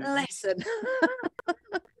a lesson.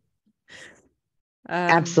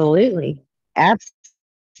 Absolutely.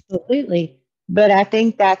 Absolutely. But I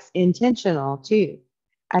think that's intentional too.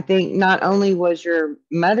 I think not only was your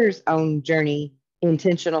mother's own journey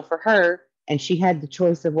intentional for her, and she had the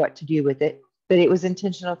choice of what to do with it, but it was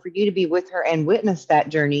intentional for you to be with her and witness that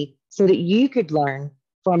journey so that you could learn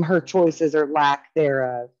from her choices or lack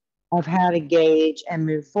thereof of how to gauge and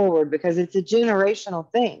move forward, because it's a generational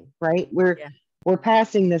thing, right? We're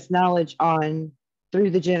passing this knowledge on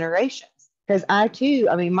through the generations. Because I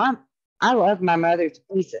mean, I love my mother to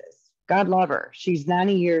pieces. God love her. She's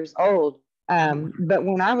 90 years old. But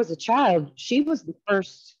when I was a child, she was the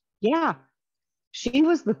first, she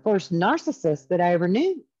was the first narcissist that I ever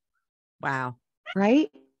knew. Wow.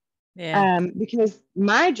 Right? Yeah. Because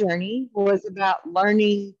my journey was about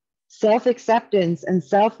learning self-acceptance and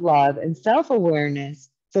self-love and self-awareness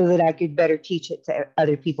so that I could better teach it to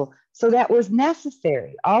other people. So that was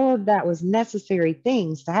necessary. All of that was necessary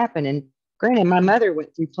things to happen. And granted, my mother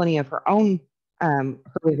went through plenty of her own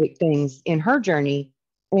horrific things in her journey.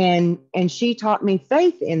 And she taught me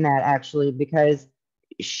faith in that, actually, because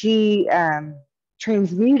she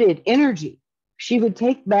transmuted energy. She would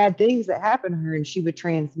take bad things that happened to her and she would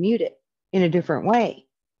transmute it in a different way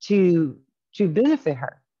to benefit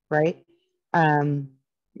her, right?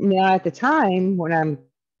 Now, at the time when I'm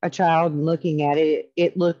a child and looking at it,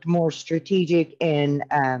 it looked more strategic and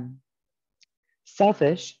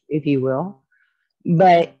selfish, if you will.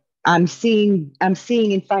 But I'm seeing and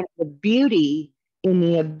finding the beauty in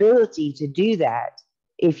the ability to do that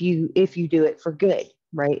if you do it for good,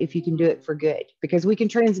 right? If you can do it for good, because we can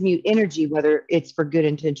transmute energy whether it's for good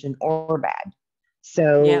intention or bad.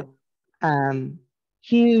 Yeah. So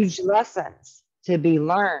huge lessons to be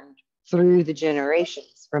learned through the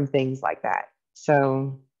generations from things like that.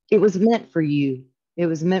 So it was meant for you. It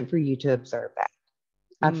was meant for you to observe that.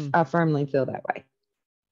 I firmly feel that way.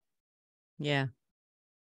 Yeah.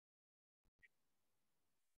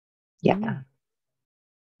 Yeah.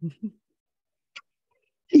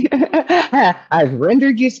 I've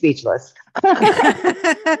rendered you speechless.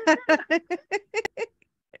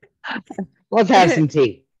 Let's have some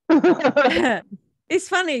tea. It's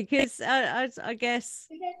funny because I guess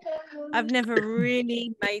I've never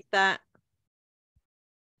really made that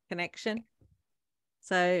connection.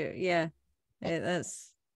 So yeah,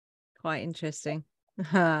 that's quite interesting.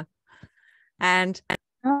 And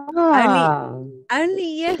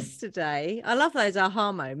only yesterday, I love those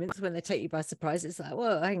aha moments when they take you by surprise. It's like,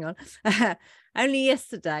 whoa, hang on. Only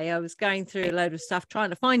yesterday I was going through a load of stuff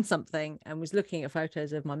trying to find something and was looking at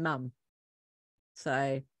photos of my mum.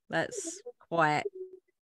 So that's quite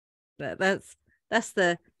that's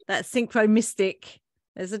that synchronistic.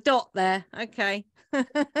 There's a dot there. Okay.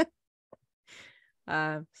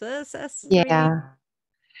 So that's really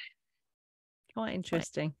quite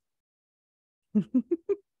interesting.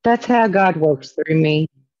 That's how God works through me.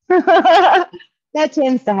 That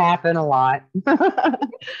tends to happen a lot.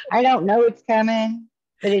 I don't know it's coming,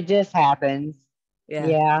 but it just happens.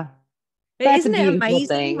 Yeah. That's a Isn't it beautiful amazing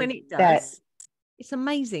thing. when it does? It's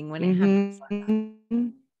amazing when it happens like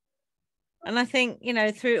that. And I think,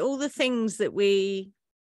 through all the things that we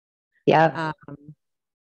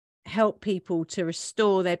help people to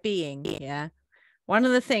restore their being, one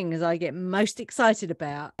of the things I get most excited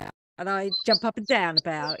about and I jump up and down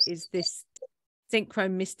about is this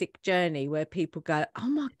synchronistic journey where people go, oh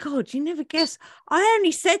my God, you never guess. I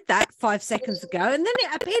only said that 5 seconds ago and then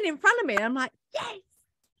it appeared in front of me. I'm like,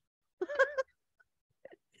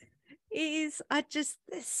 yes.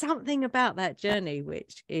 There's something about that journey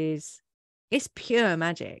which is, it's pure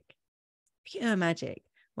magic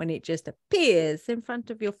when it just appears in front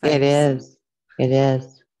of your face. It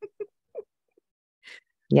is.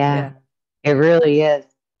 Yeah, it really is.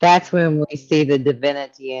 That's when we see the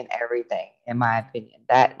divinity in everything, in my opinion.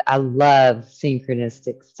 That I love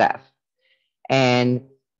synchronistic stuff. And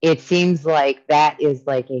it seems like that is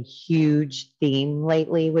like a huge theme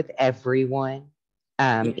lately with everyone.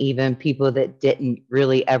 Even people that didn't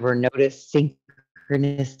really ever notice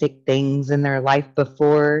synchronistic things in their life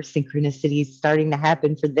before, synchronicity is starting to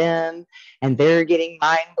happen for them and they're getting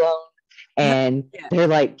mind blown. And they're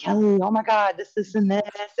like, Kelly, oh my God, this and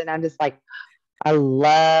this. And I'm just like, I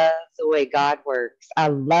love the way God works. I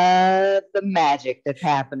love the magic that's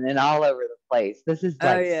happening all over the place. This is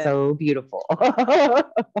like so beautiful.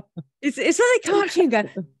 It's like they come up to you and go,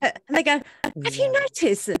 and they go, have you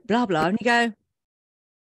noticed that blah, blah? And you go,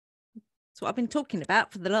 that's what I've been talking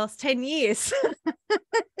about for the last 10 years.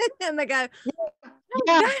 And they go,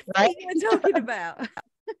 that's what you're talking about.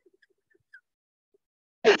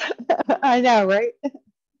 I know, right?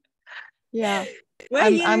 Yeah.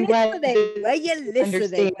 I'm glad Were you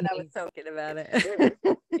listening when I was talking about it?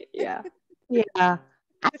 Yeah.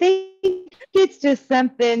 I think it's just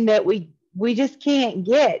something that we just can't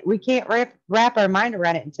get. We can't wrap our mind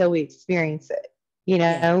around it until we experience it.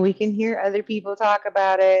 We can hear other people talk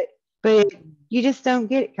about it, but you just don't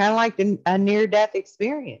get it. Kind of like a near-death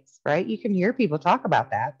experience, right? You can hear people talk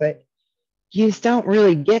about that, but you just don't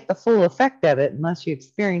really get the full effect of it unless you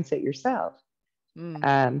experience it yourself.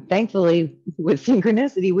 Thankfully, with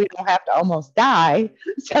synchronicity, we don't have to almost die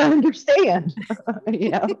to understand,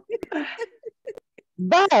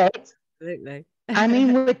 But absolutely. I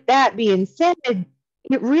mean, with that being said,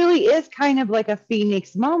 it really is kind of like a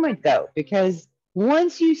phoenix moment, though, because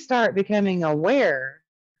once you start becoming aware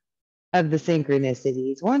of the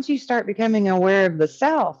synchronicities, once you start becoming aware of the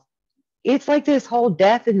self, it's like this whole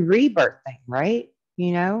death and rebirth thing, right?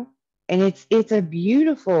 And it's a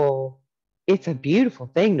beautiful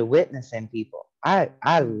thing to witness in people.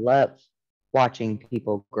 I love watching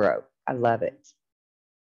people grow. I love it.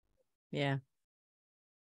 Yeah.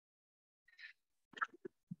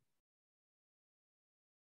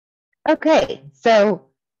 Okay, so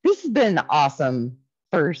this has been an awesome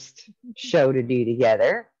first show to do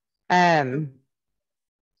together. Do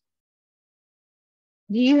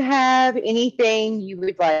you have anything you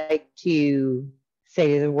would like to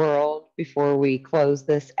say to the world before we close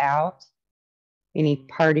this out? Any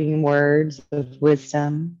parting words of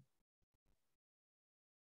wisdom?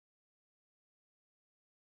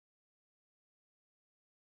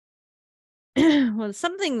 Well,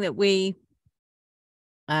 something that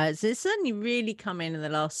it's certainly really come in the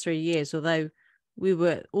last 3 years, although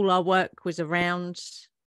all our work was around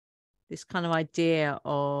this kind of idea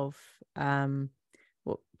of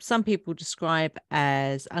what some people describe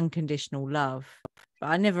as unconditional love. But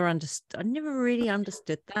I never really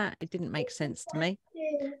understood that. It didn't make sense to me.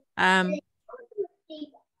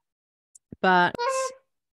 But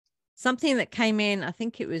something that came in, I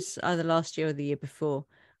think it was either last year or the year before,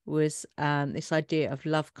 was this idea of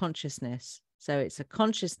love consciousness. So it's a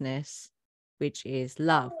consciousness which is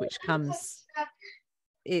love, which comes,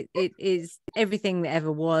 it is everything that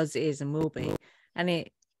ever was, is, and will be. And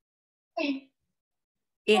it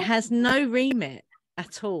has no remit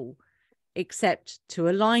at all except to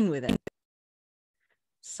align with it.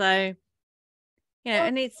 So, yeah,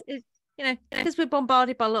 and it's you know, because we're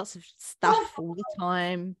bombarded by lots of stuff all the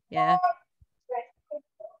time. Yeah.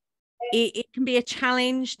 It can be a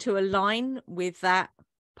challenge to align with that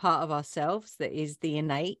part of ourselves that is the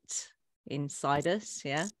innate inside us,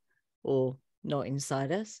 yeah, or not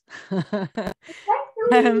inside us.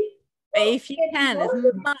 If you can, as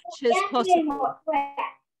much as possible,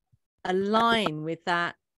 align with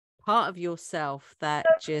that part of yourself that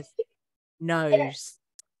just knows.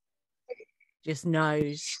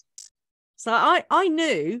 So I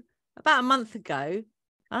knew about a month ago.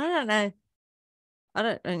 I don't know,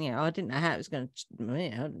 I didn't know how it was going to, I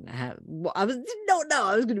didn't know how, did not know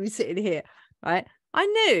I was going to be sitting here, right? I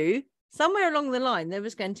knew somewhere along the line there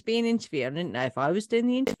was going to be an interview. I didn't know if I was doing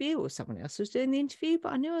the interview or someone else was doing the interview,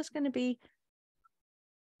 but I knew I was going to be,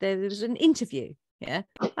 there was an interview, yeah?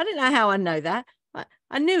 I didn't know how I know that.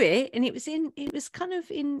 I knew it, and it was here.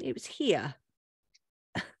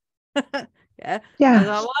 Yeah. I was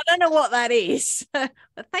like, well, I don't know what that is, but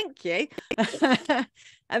thank you.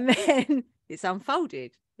 And then it's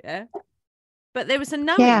unfolded, yeah. But there was a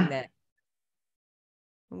knowing there.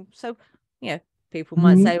 So, people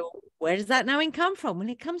might say, well, where does that knowing come from? Well,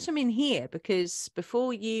 it comes from in here, because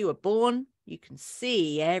before you were born, you can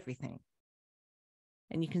see everything.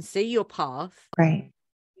 And you can see your path. Right.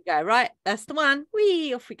 You go, right, that's the one.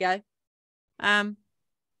 Whee, off we go.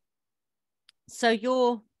 So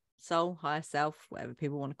your soul, higher self, whatever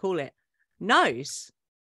people want to call it, knows.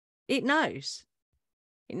 It knows.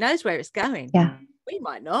 It knows where it's going. Yeah. We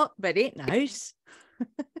might not, but it knows.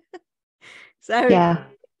 So yeah,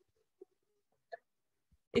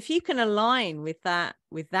 if you can align with that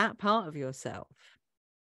part of yourself,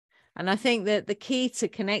 and I think that the key to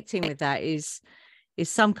connecting with that is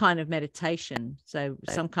some kind of meditation. So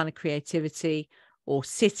some kind of creativity, or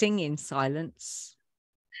sitting in silence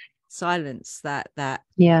that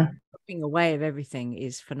stripping away of everything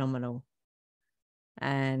is phenomenal.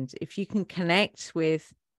 And if you can connect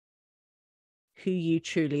with who you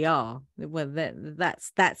truly are, well,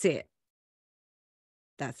 that's it.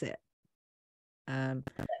 And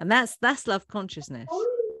that's love consciousness,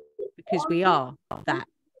 because we are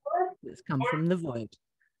that's come from the void.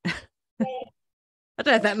 I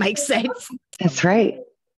don't know if that makes sense. That's right.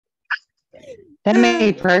 That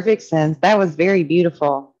made perfect sense. That was very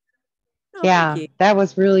beautiful. Yeah, that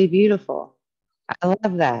was really beautiful. I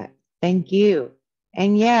love that. Thank you.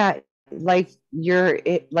 And yeah, like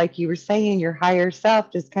you were saying, your higher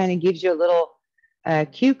self just kind of gives you a little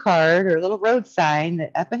cue card or a little road sign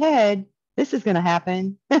that up ahead, this is going to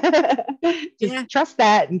happen. Just trust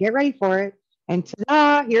that and get ready for it. And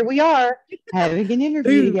ta-da, here we are having an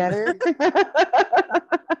interview together.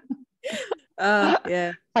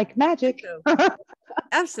 Yeah, like magic.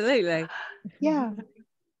 Absolutely. Yeah.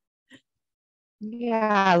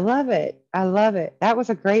 I love it. That was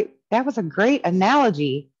a great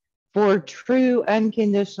analogy for true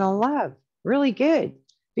unconditional love. Really good,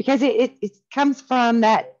 because it comes from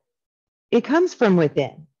that. It comes from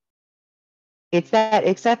within. It's that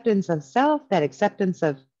acceptance of self, that acceptance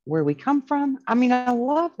of where we come from. I mean, I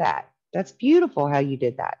love that. That's beautiful how you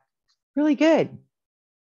did that. Really good.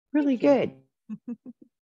 Really good.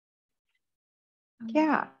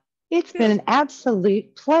 Yeah. It's been an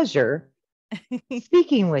absolute pleasure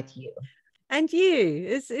speaking with you. And you.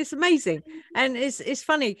 It's amazing. And it's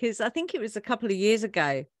funny, because I think it was a couple of years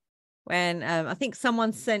ago when I think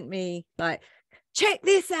someone sent me, like, check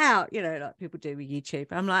this out, like people do with YouTube.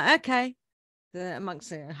 I'm like, okay,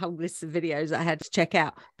 amongst a whole list of videos that I had to check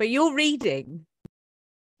out. But your reading,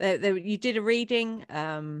 you did a reading,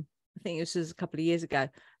 I think this was a couple of years ago,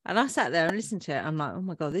 and I sat there and listened to it. I'm like, oh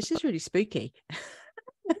my God, this is really spooky.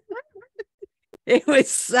 It was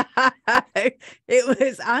so, it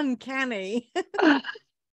was uncanny.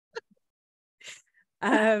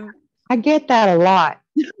 I get that a lot.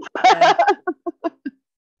 Yeah.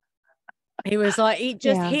 He was like, he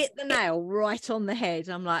just Yeah. hit the nail right on the head.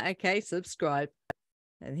 I'm like, okay, subscribe.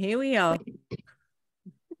 And here we are.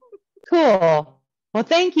 Cool. Well,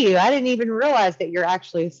 thank you. I didn't even realize that you're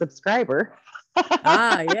actually a subscriber.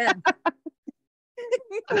 Yeah.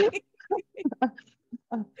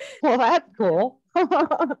 Well, that's cool.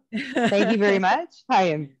 Thank you very much. I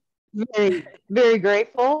am very, very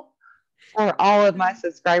grateful for all of my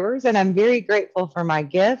subscribers, and I'm very grateful for my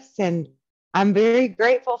gifts, and I'm very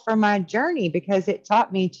grateful for my journey because it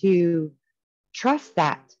taught me to trust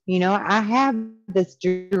that. I have this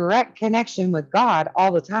direct connection with God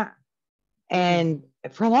all the time. And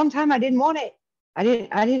for a long time, I didn't want it.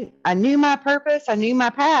 I knew my purpose. I knew my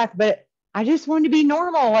path, but I just wanted to be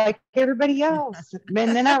normal like everybody else.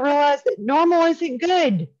 And then I realized that normal isn't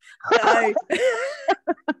good. No.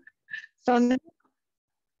 So,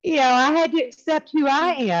 I had to accept who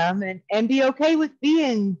I am and be okay with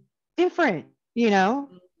being different,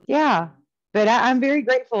 Yeah. But I'm very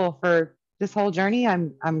grateful for this whole journey.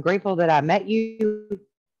 I'm grateful that I met you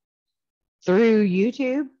through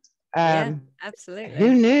YouTube. Yeah, absolutely.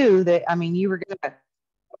 Who knew that? I mean, you were going to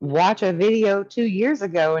watch a video 2 years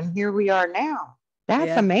ago, and here we are now.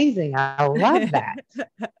 That's amazing. I love that.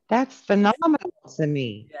 That's phenomenal to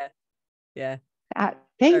me. Yeah.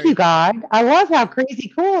 Thank you, God. I love how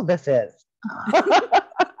crazy cool this is.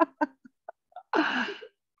 I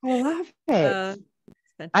love it.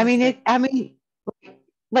 I mean,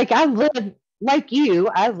 like I live like you.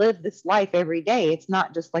 I live this life every day. It's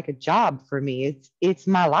not just like a job for me. It's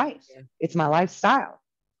my life. It's my lifestyle.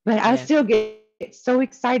 But I still get so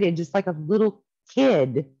excited, just like a little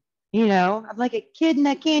kid. I'm like a kid in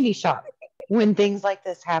a candy shop when things like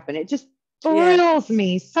this happen. It just thrills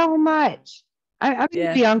me so much. I'm going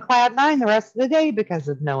to be on cloud 9 the rest of the day because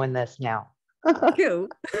of knowing this now. Cool.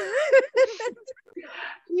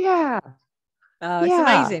 Yeah. Oh, it's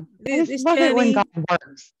amazing. I just love it when God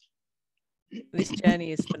works. This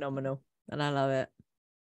journey is phenomenal, and I love it.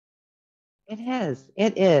 It is.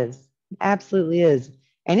 It is. Absolutely is.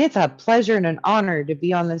 And it's a pleasure and an honor to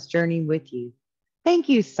be on this journey with you. Thank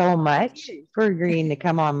you so much for agreeing to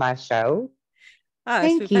come on my show.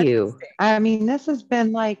 Thank you. I mean, this has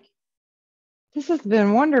been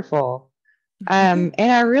wonderful. And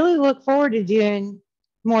I really look forward to doing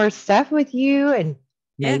more stuff with you and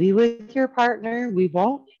maybe with your partner. We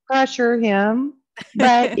won't pressure him,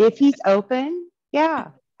 but if he's open,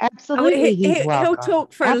 absolutely, he's welcome. He'll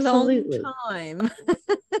talk for a long time.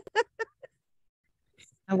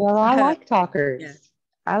 Well, I like talkers.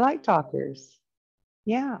 I like talkers.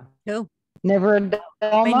 Yeah. Cool. Never a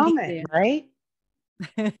dull moment, right?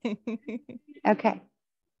 Okay.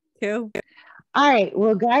 Cool. All right.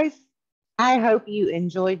 Well, guys, I hope you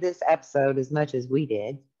enjoyed this episode as much as we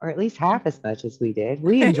did, or at least half as much as we did.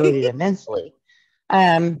 We enjoyed it immensely.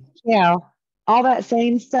 All that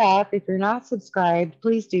same stuff. If you're not subscribed,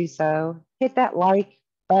 please do so. Hit that like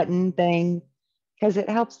button thing because it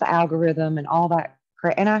helps the algorithm and all that.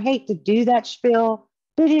 And I hate to do that spiel,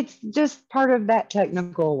 but it's just part of that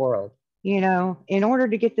technical world. In order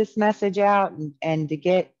to get this message out and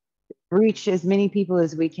to reach as many people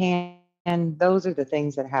as we can, and those are the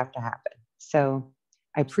things that have to happen. So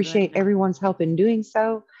I appreciate everyone's help in doing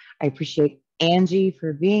so. I appreciate Angie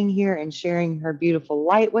for being here and sharing her beautiful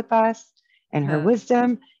light with us and her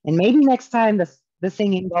wisdom. And maybe next time the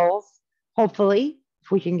singing goals, hopefully, if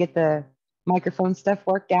we can get the microphone stuff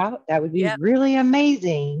worked out, that would be really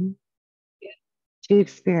amazing to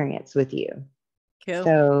experience with you. Cool.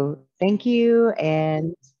 So thank you.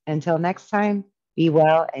 And until next time, be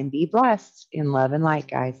well and be blessed in love and light,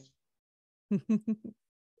 guys.